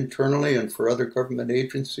for internally and for other government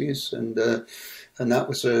agencies, and that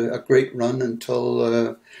was a great run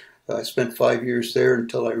until I spent 5 years there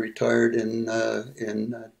until I retired in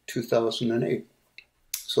 2008.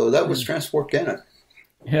 So that was Transport Canada.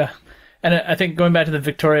 Yeah. And I think going back to the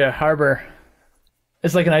Victoria Harbour,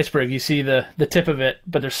 it's like an iceberg. You see the tip of it,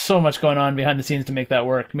 but there's so much going on behind the scenes to make that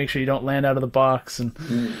work. Make sure you don't land out of the box and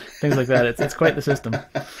things like that. It's quite the system.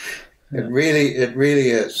 It really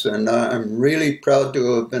is. And I'm really proud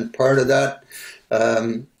to have been part of that.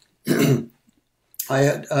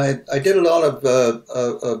 I did a lot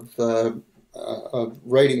of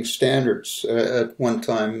writing standards at one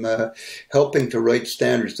time, helping to write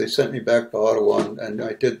standards. They sent me back to Ottawa, and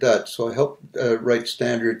I did that. So I helped write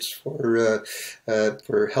standards for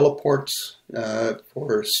heliports,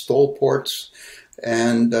 for stole ports,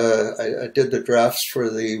 and I did the drafts for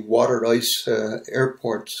the water ice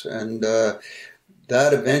airports, and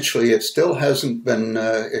that eventually it still hasn't been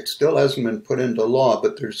put into law,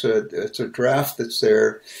 but it's a draft that's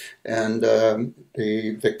there, and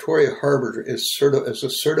the Victoria Harbour is a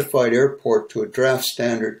certified airport to a draft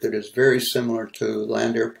standard that is very similar to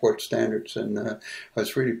land airport standards, and I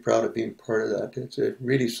was really proud of being part of that. It's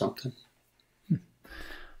really something.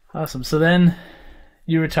 Awesome. So then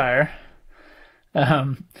you retire.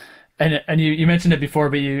 And you mentioned it before,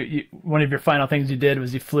 but you one of your final things you did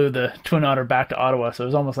was you flew the Twin Otter back to Ottawa. So it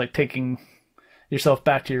was almost like taking yourself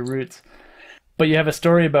back to your roots. But you have a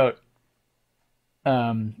story about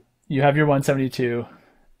you have your 172,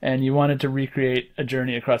 and you wanted to recreate a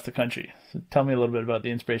journey across the country. So tell me a little bit about the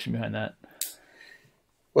inspiration behind that.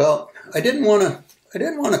 Well, I didn't want to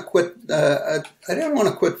quit. I didn't want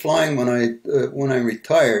to quit flying when I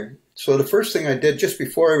retired. So the first thing I did just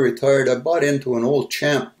before I retired, I bought into an old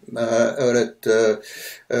Champ out at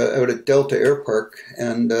Delta Air Park,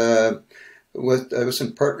 and I was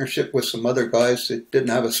in partnership with some other guys that didn't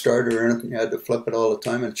have a starter or anything. You had to flip it all the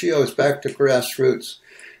time. And gee, I was back to grassroots.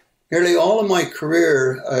 Nearly all of my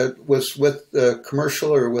career was with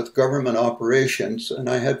commercial or with government operations, and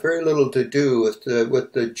I had very little to do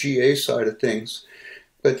with the GA side of things.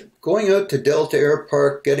 But going out to Delta Air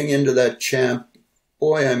Park, getting into that Champ,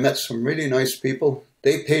 boy, I met some really nice people.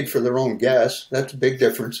 They paid for their own gas. That's a big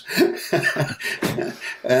difference.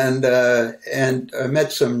 and I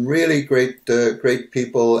met some really great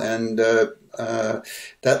people, and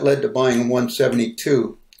that led to buying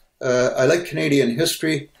 172. I like Canadian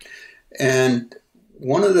history. And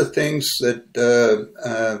one of the things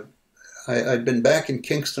that I'd been back in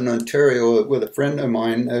Kingston, Ontario with a friend of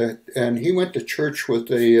mine, and he went to church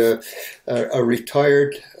with a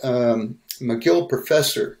retired McGill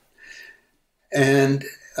professor. And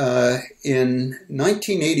in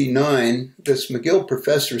 1989, this McGill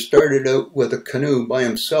professor started out with a canoe by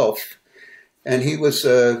himself. And he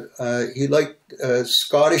liked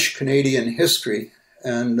Scottish Canadian history.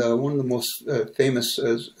 And one of the most famous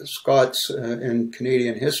Scots in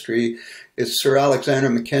Canadian history is Sir Alexander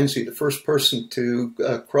Mackenzie, the first person to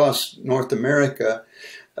cross North America,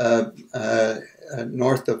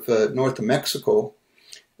 north of Mexico.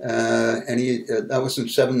 And that was in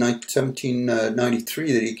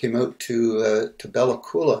 1793 that he came out to Bella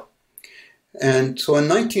Coola. And so in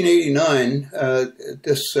 1989,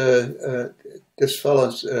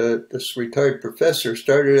 this retired professor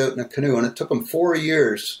started out in a canoe, and it took him 4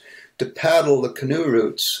 years to paddle the canoe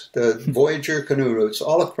routes, the Voyager canoe routes,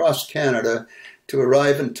 all across Canada to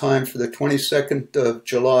arrive in time for the 22nd of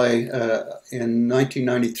July in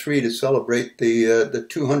 1993 to celebrate the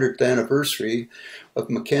 200th anniversary of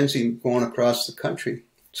Mackenzie going across the country.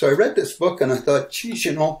 So I read this book and I thought, geez,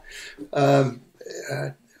 you know,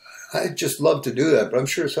 I'd just love to do that, but I'm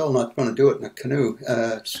sure as hell not going to do it in a canoe.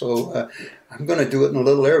 So I'm going to do it in a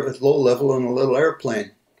little low level in a little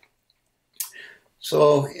airplane.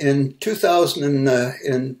 So in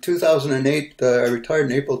 2008, I retired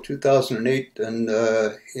in April 2008, and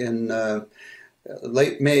in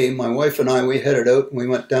late May, my wife and I, we headed out and we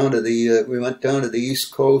went down to the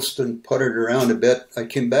East Coast and puttered around a bit. I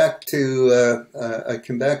came back to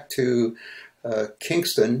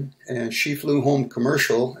Kingston, and she flew home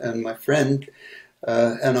commercial, and my friend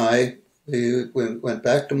and I, we went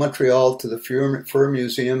back to Montreal to the Fur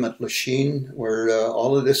Museum at Lachine, where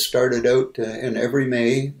all of this started out in every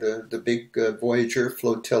May, the big Voyager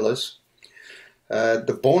flotillas.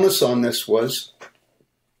 The bonus on this was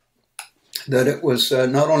that it was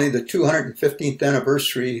not only the 215th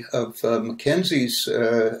anniversary of Mackenzie's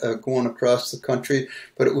going across the country,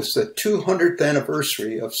 but it was the 200th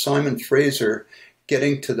anniversary of Simon Fraser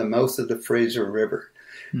getting to the mouth of the Fraser River.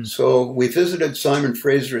 So we visited Simon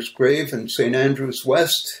Fraser's grave in St. Andrews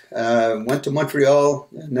West, went to Montreal,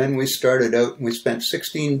 and then we started out and we spent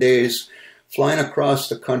 16 days flying across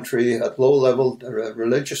the country at low level,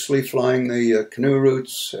 religiously flying the canoe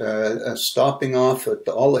routes, stopping off at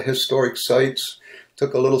all the historic sites.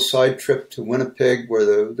 Took a little side trip to Winnipeg, where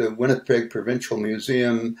the Winnipeg Provincial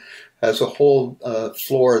Museum has a whole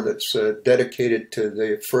floor that's dedicated to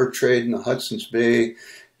the fur trade in the Hudson's Bay.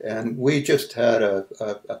 And we just had a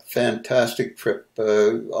fantastic trip,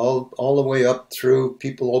 all the way up through.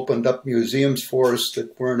 People opened up museums for us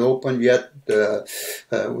that weren't open yet.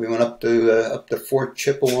 We went up to Fort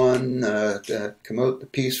Chipewyan, come out the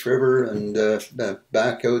Peace River, and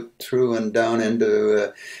back out through and down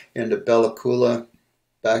into Bella Coola,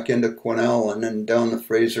 back into Quesnel, and then down the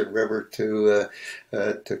Fraser River to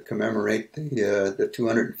commemorate the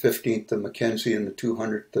 215th of Mackenzie and the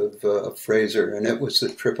 200th of Fraser, and it was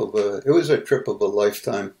a trip of a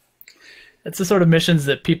lifetime. It's the sort of missions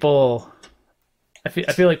that I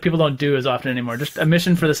feel like people don't do as often anymore. Just a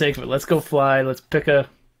mission for the sake of it. Let's go fly. Let's pick a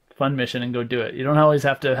fun mission and go do it. You don't always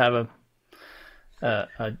have to have a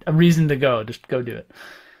reason to go. Just go do it.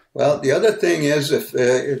 Well, the other thing is,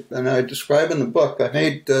 and I describe in the book, I've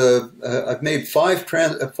made five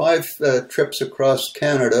trips across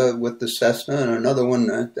Canada with the Cessna, and another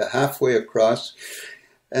one halfway across,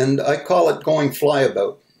 and I call it going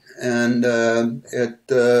flyabout. And it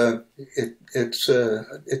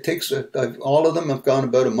takes all of them have gone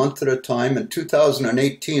about a month at a time. In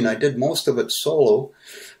 2018, I did most of it solo.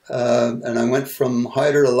 And I went from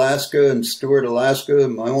Hyder, Alaska, and Stewart, Alaska,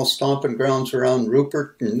 my old stomping grounds around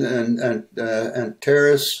Rupert and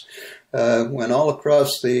Terrace. Went all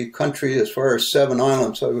across the country as far as 7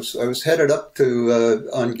 islands. I was headed up to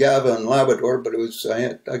Ungava and Labrador, but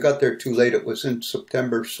I got there too late. It was in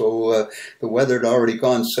September, so the weather had already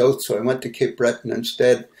gone south. So I went to Cape Breton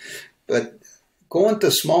instead. But going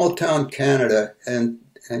to small town Canada and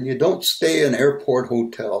and you don't stay in airport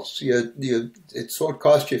hotels. It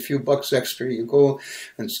costs you a few bucks extra. You go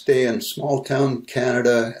and stay in small town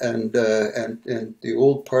Canada and the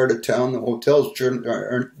old part of town. The hotels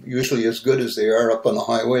aren't usually as good as they are up on the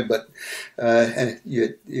highway, but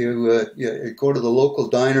you go to the local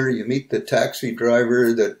diner. You meet the taxi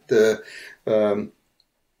driver that.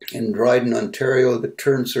 In Dryden, Ontario, that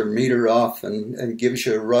turns their meter off and gives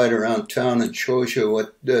you a ride around town and shows you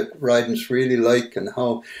what Dryden's really like and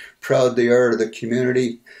how proud they are of the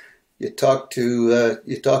community. You talk to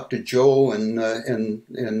Joe in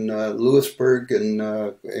Louisburg and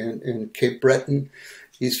in Cape Breton.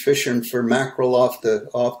 He's fishing for mackerel off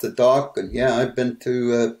the dock, and yeah, I've been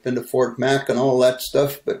to Fort Mac and all that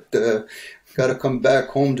stuff, but got to come back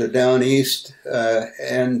home to down east,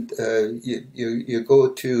 and you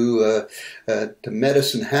go to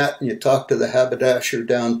Medicine Hat and you talk to the haberdasher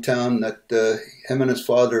downtown that him and his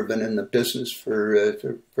father have been in the business for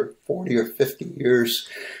 40 or 50 years.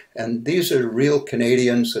 And these are real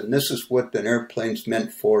Canadians, and this is what an airplane's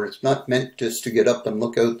meant for. It's not meant just to get up and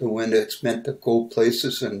look out the window. It's meant to go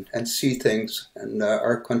places and see things. And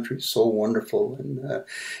our country is so wonderful,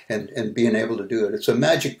 and being able to do it. It's a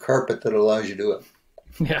magic carpet that allows you to do it.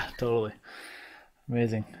 Yeah, totally.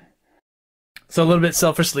 Amazing. So a little bit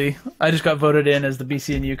selfishly, I just got voted in as the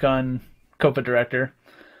BC and Yukon COPA director.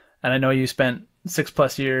 And I know you spent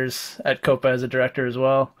 6+ years at COPA as a director as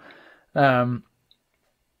well.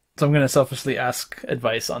 So I'm going to selfishly ask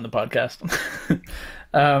advice on the podcast.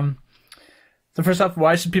 So first off,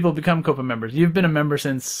 why should people become COPA members? You've been a member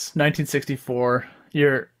since 1964.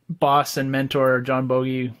 Your boss and mentor, John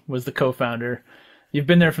Bogie, was the co-founder. You've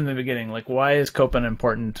been there from the beginning. Like, why is COPA an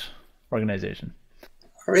important organization?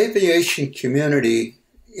 Our aviation community,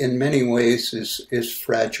 in many ways, is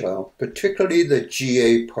fragile, particularly the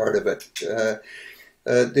GA part of it.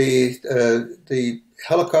 The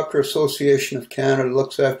Helicopter Association of Canada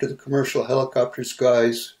looks after the commercial helicopters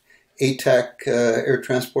guys. ATAC, Air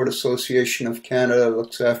Transport Association of Canada,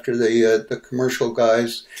 looks after the commercial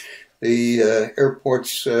guys. The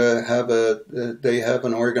airports have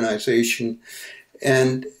an organization,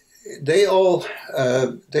 and they all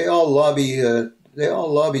lobby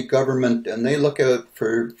government, and they look out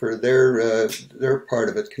for their part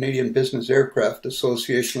of it. Canadian Business Aircraft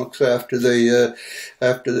Association looks after the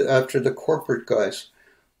corporate guys.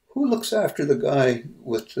 Who looks after the guy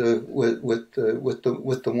with the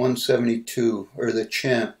 172 or the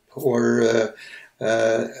Champ or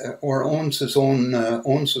owns his own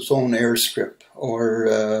airstrip,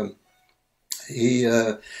 or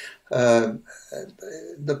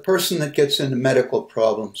the person that gets into medical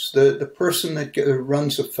problems, the person that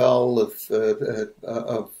runs afoul of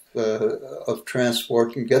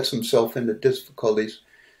transport and gets himself into difficulties?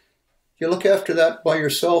 Do you look after that by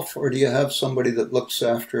yourself, or do you have somebody that looks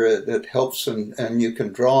after it, that helps, and you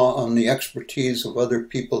can draw on the expertise of other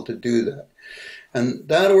people to do that? And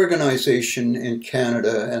that organization in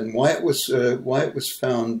Canada, and why it was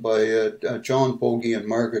found by John Bogie and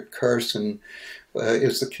Margaret Carson,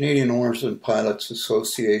 is the Canadian Owners and Pilots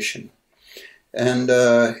Association. And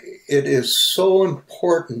it is so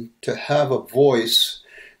important to have a voice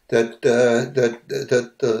that the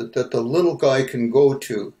little guy can go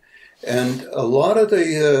to. And a lot of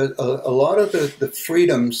the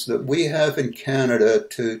freedoms that we have in Canada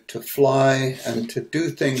to fly and to do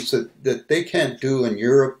things that they can't do in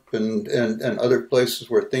Europe and other places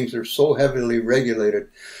where things are so heavily regulated,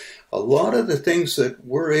 a lot of the things that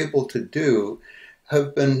we're able to do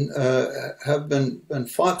have been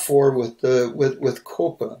fought for with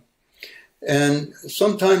COPA. And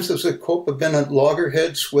sometimes has the COPA been at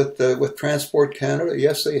loggerheads with Transport Canada?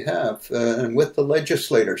 Yes, they have, and with the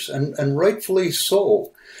legislators, and rightfully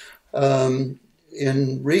so. In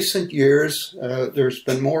recent years, there's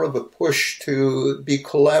been more of a push to be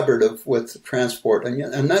collaborative with transport,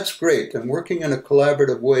 and that's great. And working in a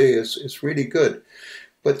collaborative way is really good.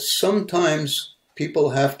 But sometimes people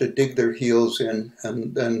have to dig their heels in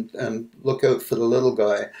and look out for the little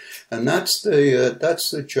guy, and that's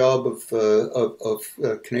the job of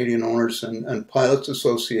Canadian Owners and Pilots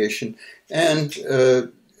Association. And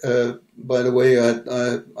by the way,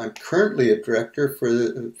 I'm currently a director for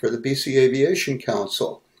the BC Aviation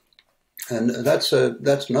Council, and that's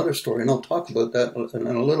another story, and I'll talk about that in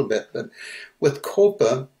a little bit. But with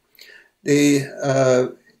COPA,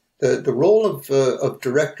 the role of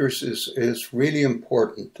directors is really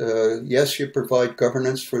important. Yes, you provide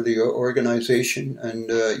governance for the organization,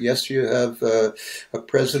 and yes, you have a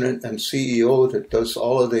president and CEO that does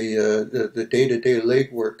all of the day-to-day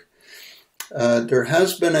legwork. There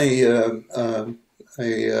has been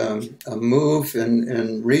a move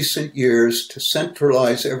in recent years to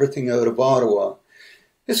centralize everything out of Ottawa.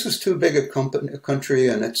 This is too big a country,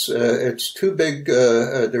 and it's too big.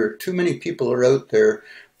 There are too many people are out there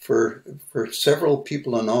for several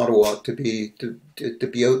people in Ottawa to be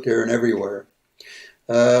out there and everywhere.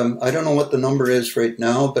 I don't know what the number is right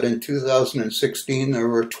now, but in 2016 there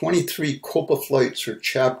were 23 COPA flights or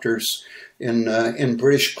chapters in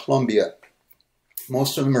British Columbia.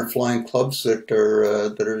 Most of them are flying clubs that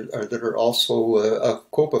are also a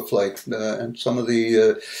COPA flight, and some of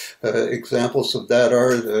the examples of that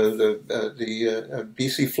are the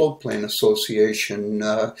BC Floatplane Association,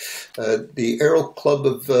 the Aero Club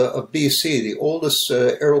of BC, the oldest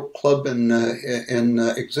aero club in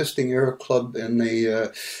existing aero club in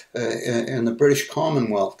the British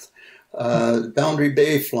Commonwealth. Boundary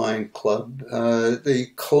Bay Flying Club,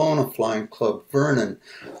 the Kelowna Flying Club, Vernon,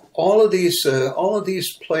 all of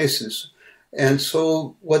these places. And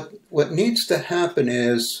so what needs to happen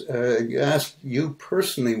is, you ask you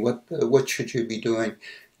personally, what should you be doing?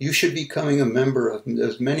 You should be becoming a member of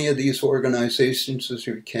as many of these organizations as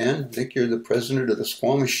you can. I think you're the president of the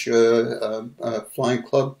Squamish Flying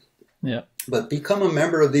Club. Yeah. But become a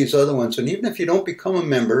member of these other ones. And even if you don't become a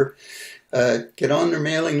member, get on their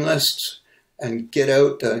mailing lists and get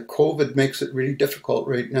out. COVID makes it really difficult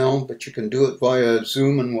right now, but you can do it via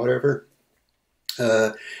Zoom and whatever.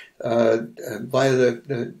 Via the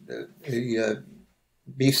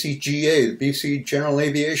BCGA, the BC General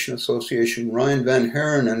Aviation Association, Ryan Van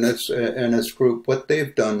Haren and his group, what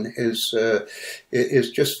they've done is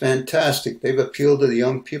just fantastic. They've appealed to the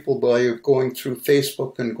young people by going through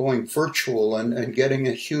Facebook and going virtual and getting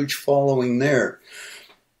a huge following there.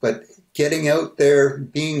 But getting out there,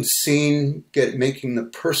 being seen, making the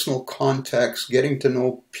personal contacts, getting to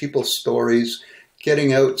know people's stories,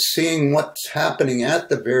 getting out, seeing what's happening at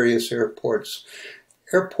the various airports.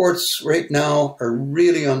 Airports right now are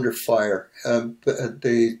really under fire. With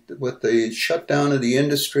the shutdown of the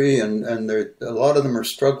industry, and a lot of them are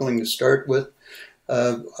struggling to start with.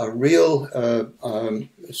 A real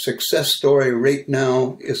success story right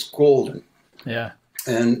now is Golden. Yeah.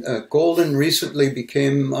 And Golden recently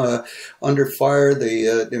became under fire.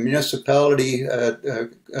 The municipality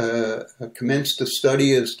commenced a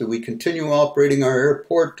study as do we continue operating our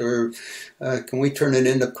airport, or can we turn it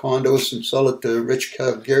into condos and sell it to rich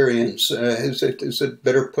Calgarians? Is it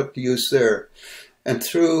better put to use there? And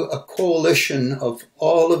through a coalition of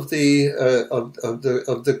all of the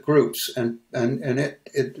groups, and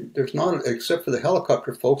there's not, except for the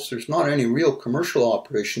helicopter folks, there's not any real commercial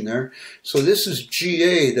operation there. So this is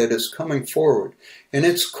GA that is coming forward, and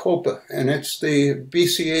it's COPA, and it's the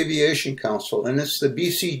BC Aviation Council, and it's the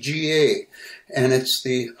BCGA, and it's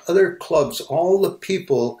the other clubs, all the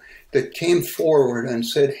people that came forward and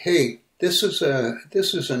said, hey, this is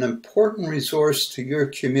an important resource to your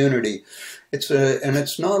community. And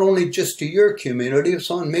it's not only just to your community.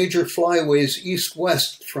 It's on major flyways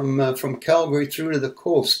east-west from Calgary through to the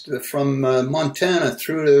coast, from Montana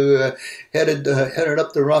through to headed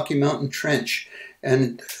up the Rocky Mountain Trench,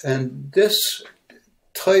 and this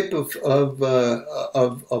type of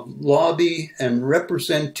lobby and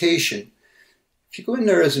representation. If you go in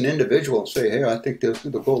there as an individual and say, "Hey, I think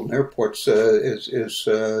the Golden Airports is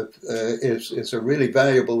a really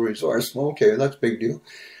valuable resource," well, okay, that's a big deal.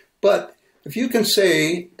 But if you can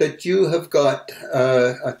say that you have got,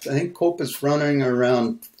 I think COPA's running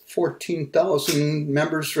around 14,000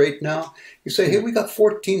 members right now. You say, hey, we got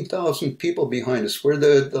 14,000 people behind us. We're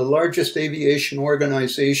the largest aviation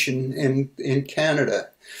organization in Canada.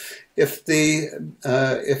 If the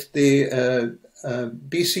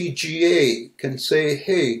BCGA can say,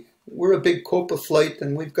 hey, we're a big COPA flight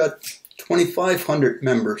and we've got 2,500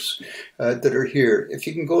 members that are here. If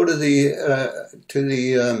you can go to the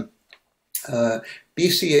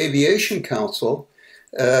BC Aviation Council,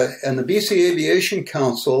 and the BC Aviation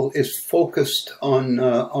Council is focused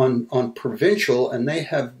on provincial, and they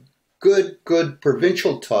have good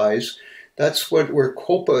provincial ties. That's where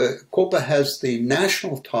COPA has the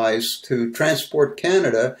national ties to Transport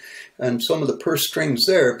Canada and some of the purse strings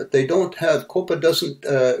there, but they don't have, COPA doesn't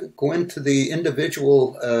go into the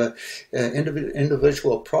individual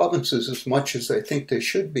provinces as much as I think they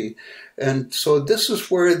should be. And so this is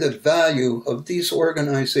where the value of these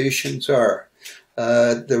organizations are.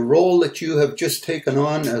 The role that you have just taken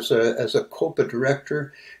on as a COPA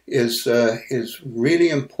director is really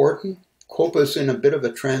important. COPA is in a bit of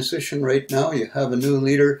a transition right now. You have a new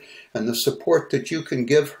leader, and the support that you can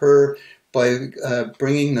give her by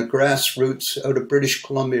bringing the grassroots out of British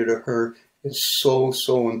Columbia to her is so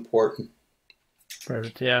important.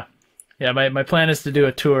 Perfect. Yeah. My plan is to do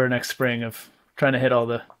a tour next spring of trying to hit all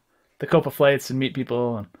the Copa flights and meet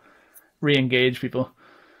people and re-engage people.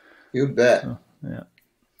 You bet. So, yeah.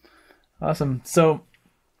 Awesome. So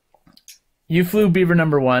you flew Beaver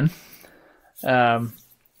number 1. And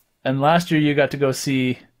last year you got to go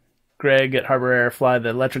see Greg at Harbor Air fly the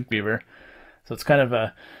electric Beaver. So it's kind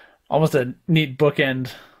of almost a neat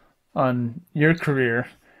bookend on your career.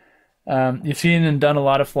 You've seen and done a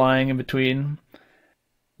lot of flying in between.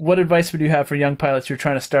 What advice would you have for young pilots who are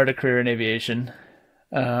trying to start a career in aviation,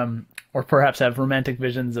 or perhaps have romantic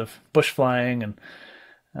visions of bush flying? And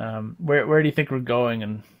where do you think we're going,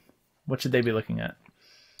 and what should they be looking at?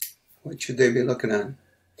 What should they be looking at?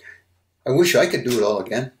 I wish I could do it all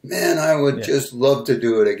again. Man, I would just love to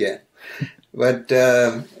do it again. But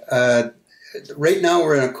right now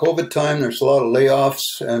we're in a COVID time. There's a lot of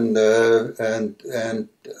layoffs, and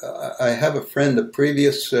I have a friend, the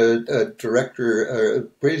previous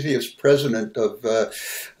previous president of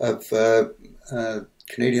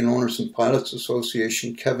Canadian Owners and Pilots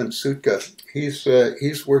Association, Kevin Sutka.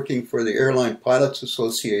 He's working for the Airline Pilots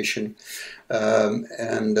Association,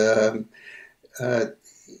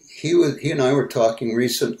 he and I were talking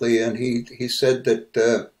recently, and he said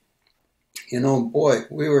that. Boy,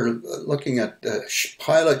 we were looking at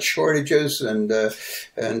pilot shortages and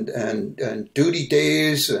duty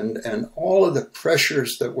days and all of the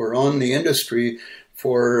pressures that were on the industry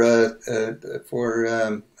for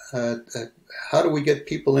how do we get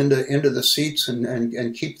people into the seats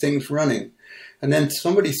and keep things running. And then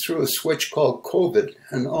somebody threw a switch called COVID,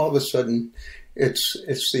 and all of a sudden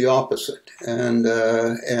it's the opposite, and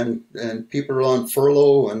people are on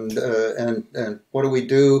furlough, and what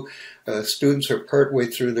do? Students are partway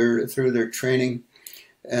through their training,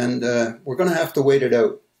 and we're going to have to wait it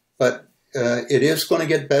out. But it is going to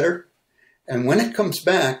get better, and when it comes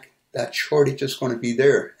back, that shortage is going to be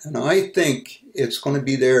there, and I think it's going to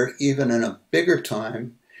be there even in a bigger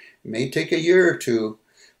time. It may take a year or two,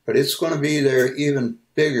 but it's going to be there even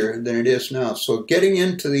bigger than it is now. So getting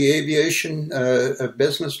into the aviation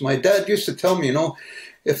business, my dad used to tell me,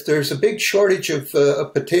 if there's a big shortage of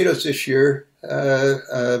potatoes this year,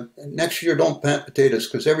 next year don't plant potatoes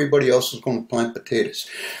because everybody else is going to plant potatoes.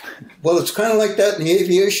 Well, it's kind of like that in the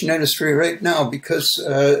aviation industry right now because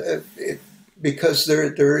there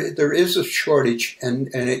is a shortage and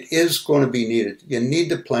it is going to be needed. You need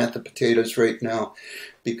to plant the potatoes right now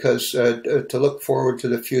because to look forward to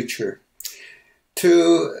the future.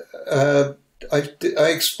 I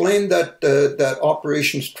explained that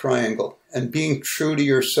operations triangle and being true to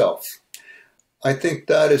yourself. I think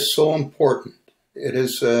that is so important. It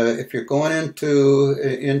is if you're going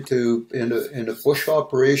into bush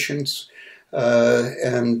operations,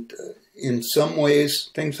 and in some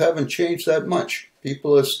ways things haven't changed that much.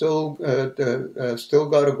 People have still got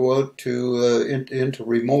to go out into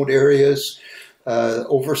remote areas.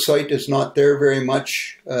 Oversight is not there very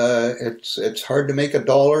much. It's hard to make a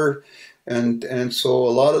dollar, and so a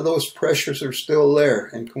lot of those pressures are still there.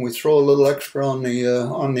 And can we throw a little extra on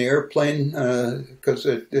the airplane because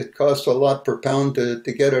it costs a lot per pound to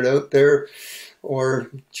get it out there, or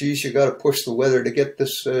geez, you got to push the weather to get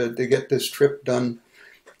this trip done.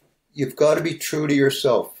 You've got to be true to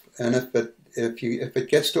yourself, and if it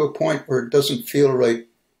gets to a point where it doesn't feel right,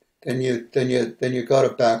 then you got to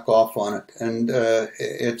back off on it, and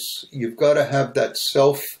you've got to have that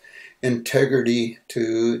self integrity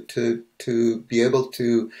to be able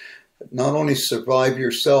to not only survive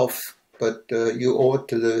yourself, but you owe it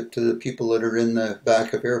to the people that are in the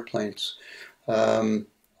back of airplanes.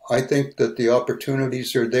 I think that the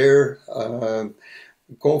opportunities are there.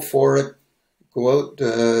 Go for it. Go out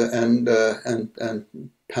and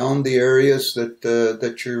pound the areas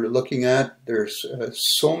that you're looking at. There's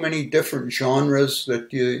so many different genres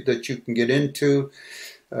that you can get into,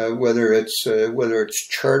 whether it's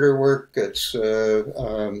charter work,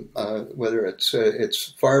 whether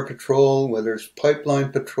it's fire patrol, whether it's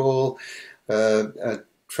pipeline patrol,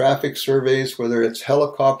 traffic surveys, whether it's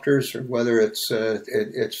helicopters or whether it's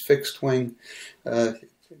fixed wing.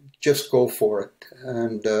 Just go for it,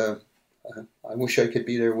 and I wish I could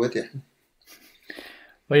be there with you.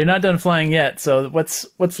 Well, you're not done flying yet, so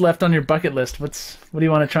what's left on your bucket list? What do you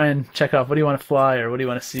want to try and check off? What do you want to fly, or what do you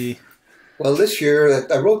want to see? Well, this year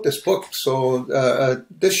I wrote this book, so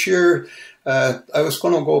this year I was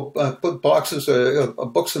going to go put boxes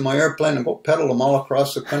of books in my airplane and go peddle them all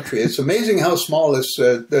across the country. It's amazing how small this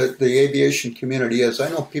the aviation community is. I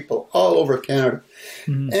know people all over Canada,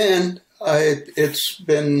 and it's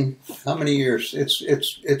been how many years?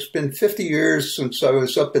 It's been 50 years since I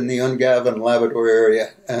was up in the Ungavin, Labrador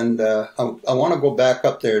area, and I want to go back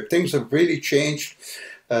up there. Things have really changed.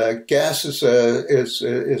 Gas is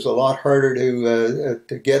a lot harder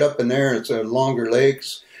to get up in there. It's longer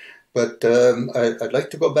legs, but I'd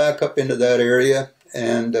like to go back up into that area,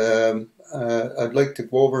 and I'd like to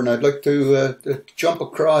go over and I'd like to jump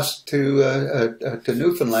across to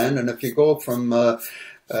Newfoundland. And if you go from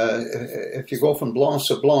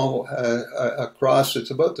Blanc-Sablon across,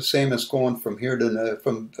 it's about the same as going from here to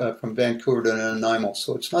from Vancouver to Nanaimo.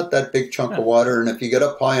 So it's not that big chunk of water. And if you get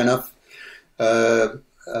up high enough, 2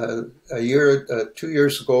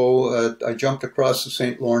 years ago, I jumped across the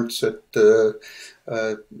St. Lawrence at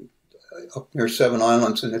up near Seven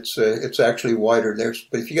Islands, and it's actually wider there.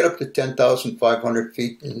 But if you get up to 10,500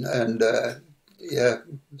 feet and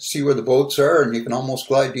see where the boats are, and you can almost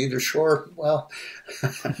glide to either shore. Well,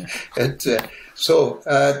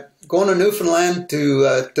 going to Newfoundland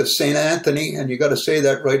to St. Anthony, and you got to say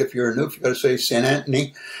that right if you're a Newf, you got to say St.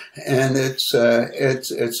 Anthony, and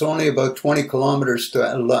it's only about 20 kilometers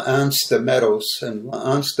to L'Anse-des-Meadows, and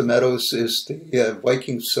L'Anse-des-Meadows is the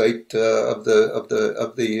Viking site of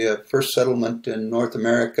the first settlement in North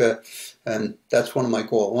America, and that's one of my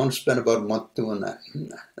goals. I want to spend about a month doing that.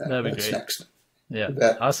 That'd be that's great. Next. Yeah,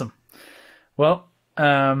 awesome. Well,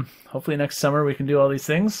 hopefully next summer we can do all these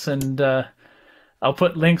things, and I'll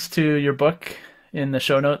put links to your book in the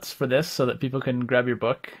show notes for this so that people can grab your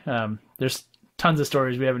book. There's tons of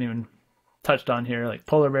stories we haven't even touched on here, like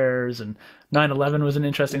polar bears, and 9/11 was an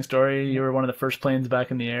interesting story. You were one of the first planes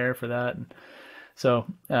back in the air for that. And so,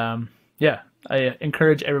 I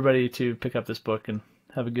encourage everybody to pick up this book and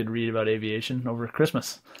have a good read about aviation over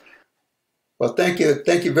Christmas. Well, thank you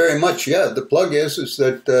very much. Yeah, the plug is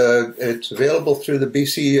that it's available through the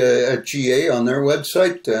BC GA on their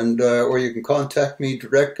website, and or you can contact me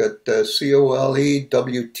direct at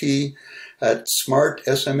colewt at smart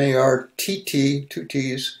SMARTT 2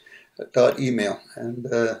 T's .email. And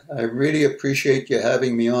I really appreciate you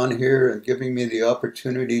having me on here and giving me the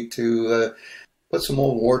opportunity to put some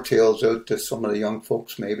old war tales out to some of the young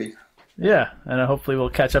folks, maybe. Yeah, and hopefully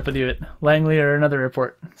we'll catch up with you at Langley or another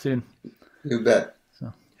airport soon. You bet.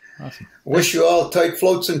 So, awesome. Wish you all tight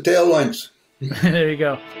floats and tailwinds. There you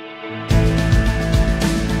go.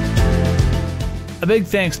 A big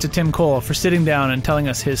thanks to Tim Cole for sitting down and telling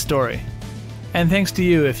us his story. And thanks to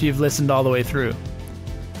you if you've listened all the way through.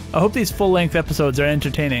 I hope these full-length episodes are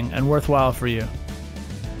entertaining and worthwhile for you.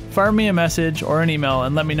 Fire me a message or an email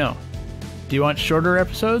and let me know. Do you want shorter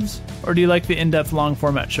episodes, or do you like the in-depth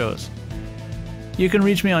long-format shows? You can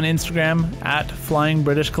reach me on Instagram at Flying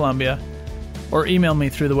British Columbia, or email me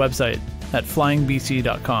through the website at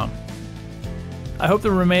flyingbc.com. I hope the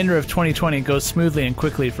remainder of 2020 goes smoothly and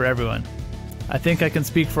quickly for everyone. I think I can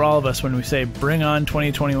speak for all of us when we say bring on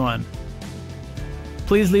 2021.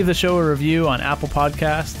 Please leave the show a review on Apple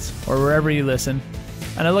Podcasts or wherever you listen,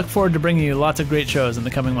 and I look forward to bringing you lots of great shows in the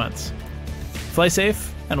coming months. Fly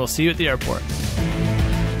safe, and we'll see you at the airport.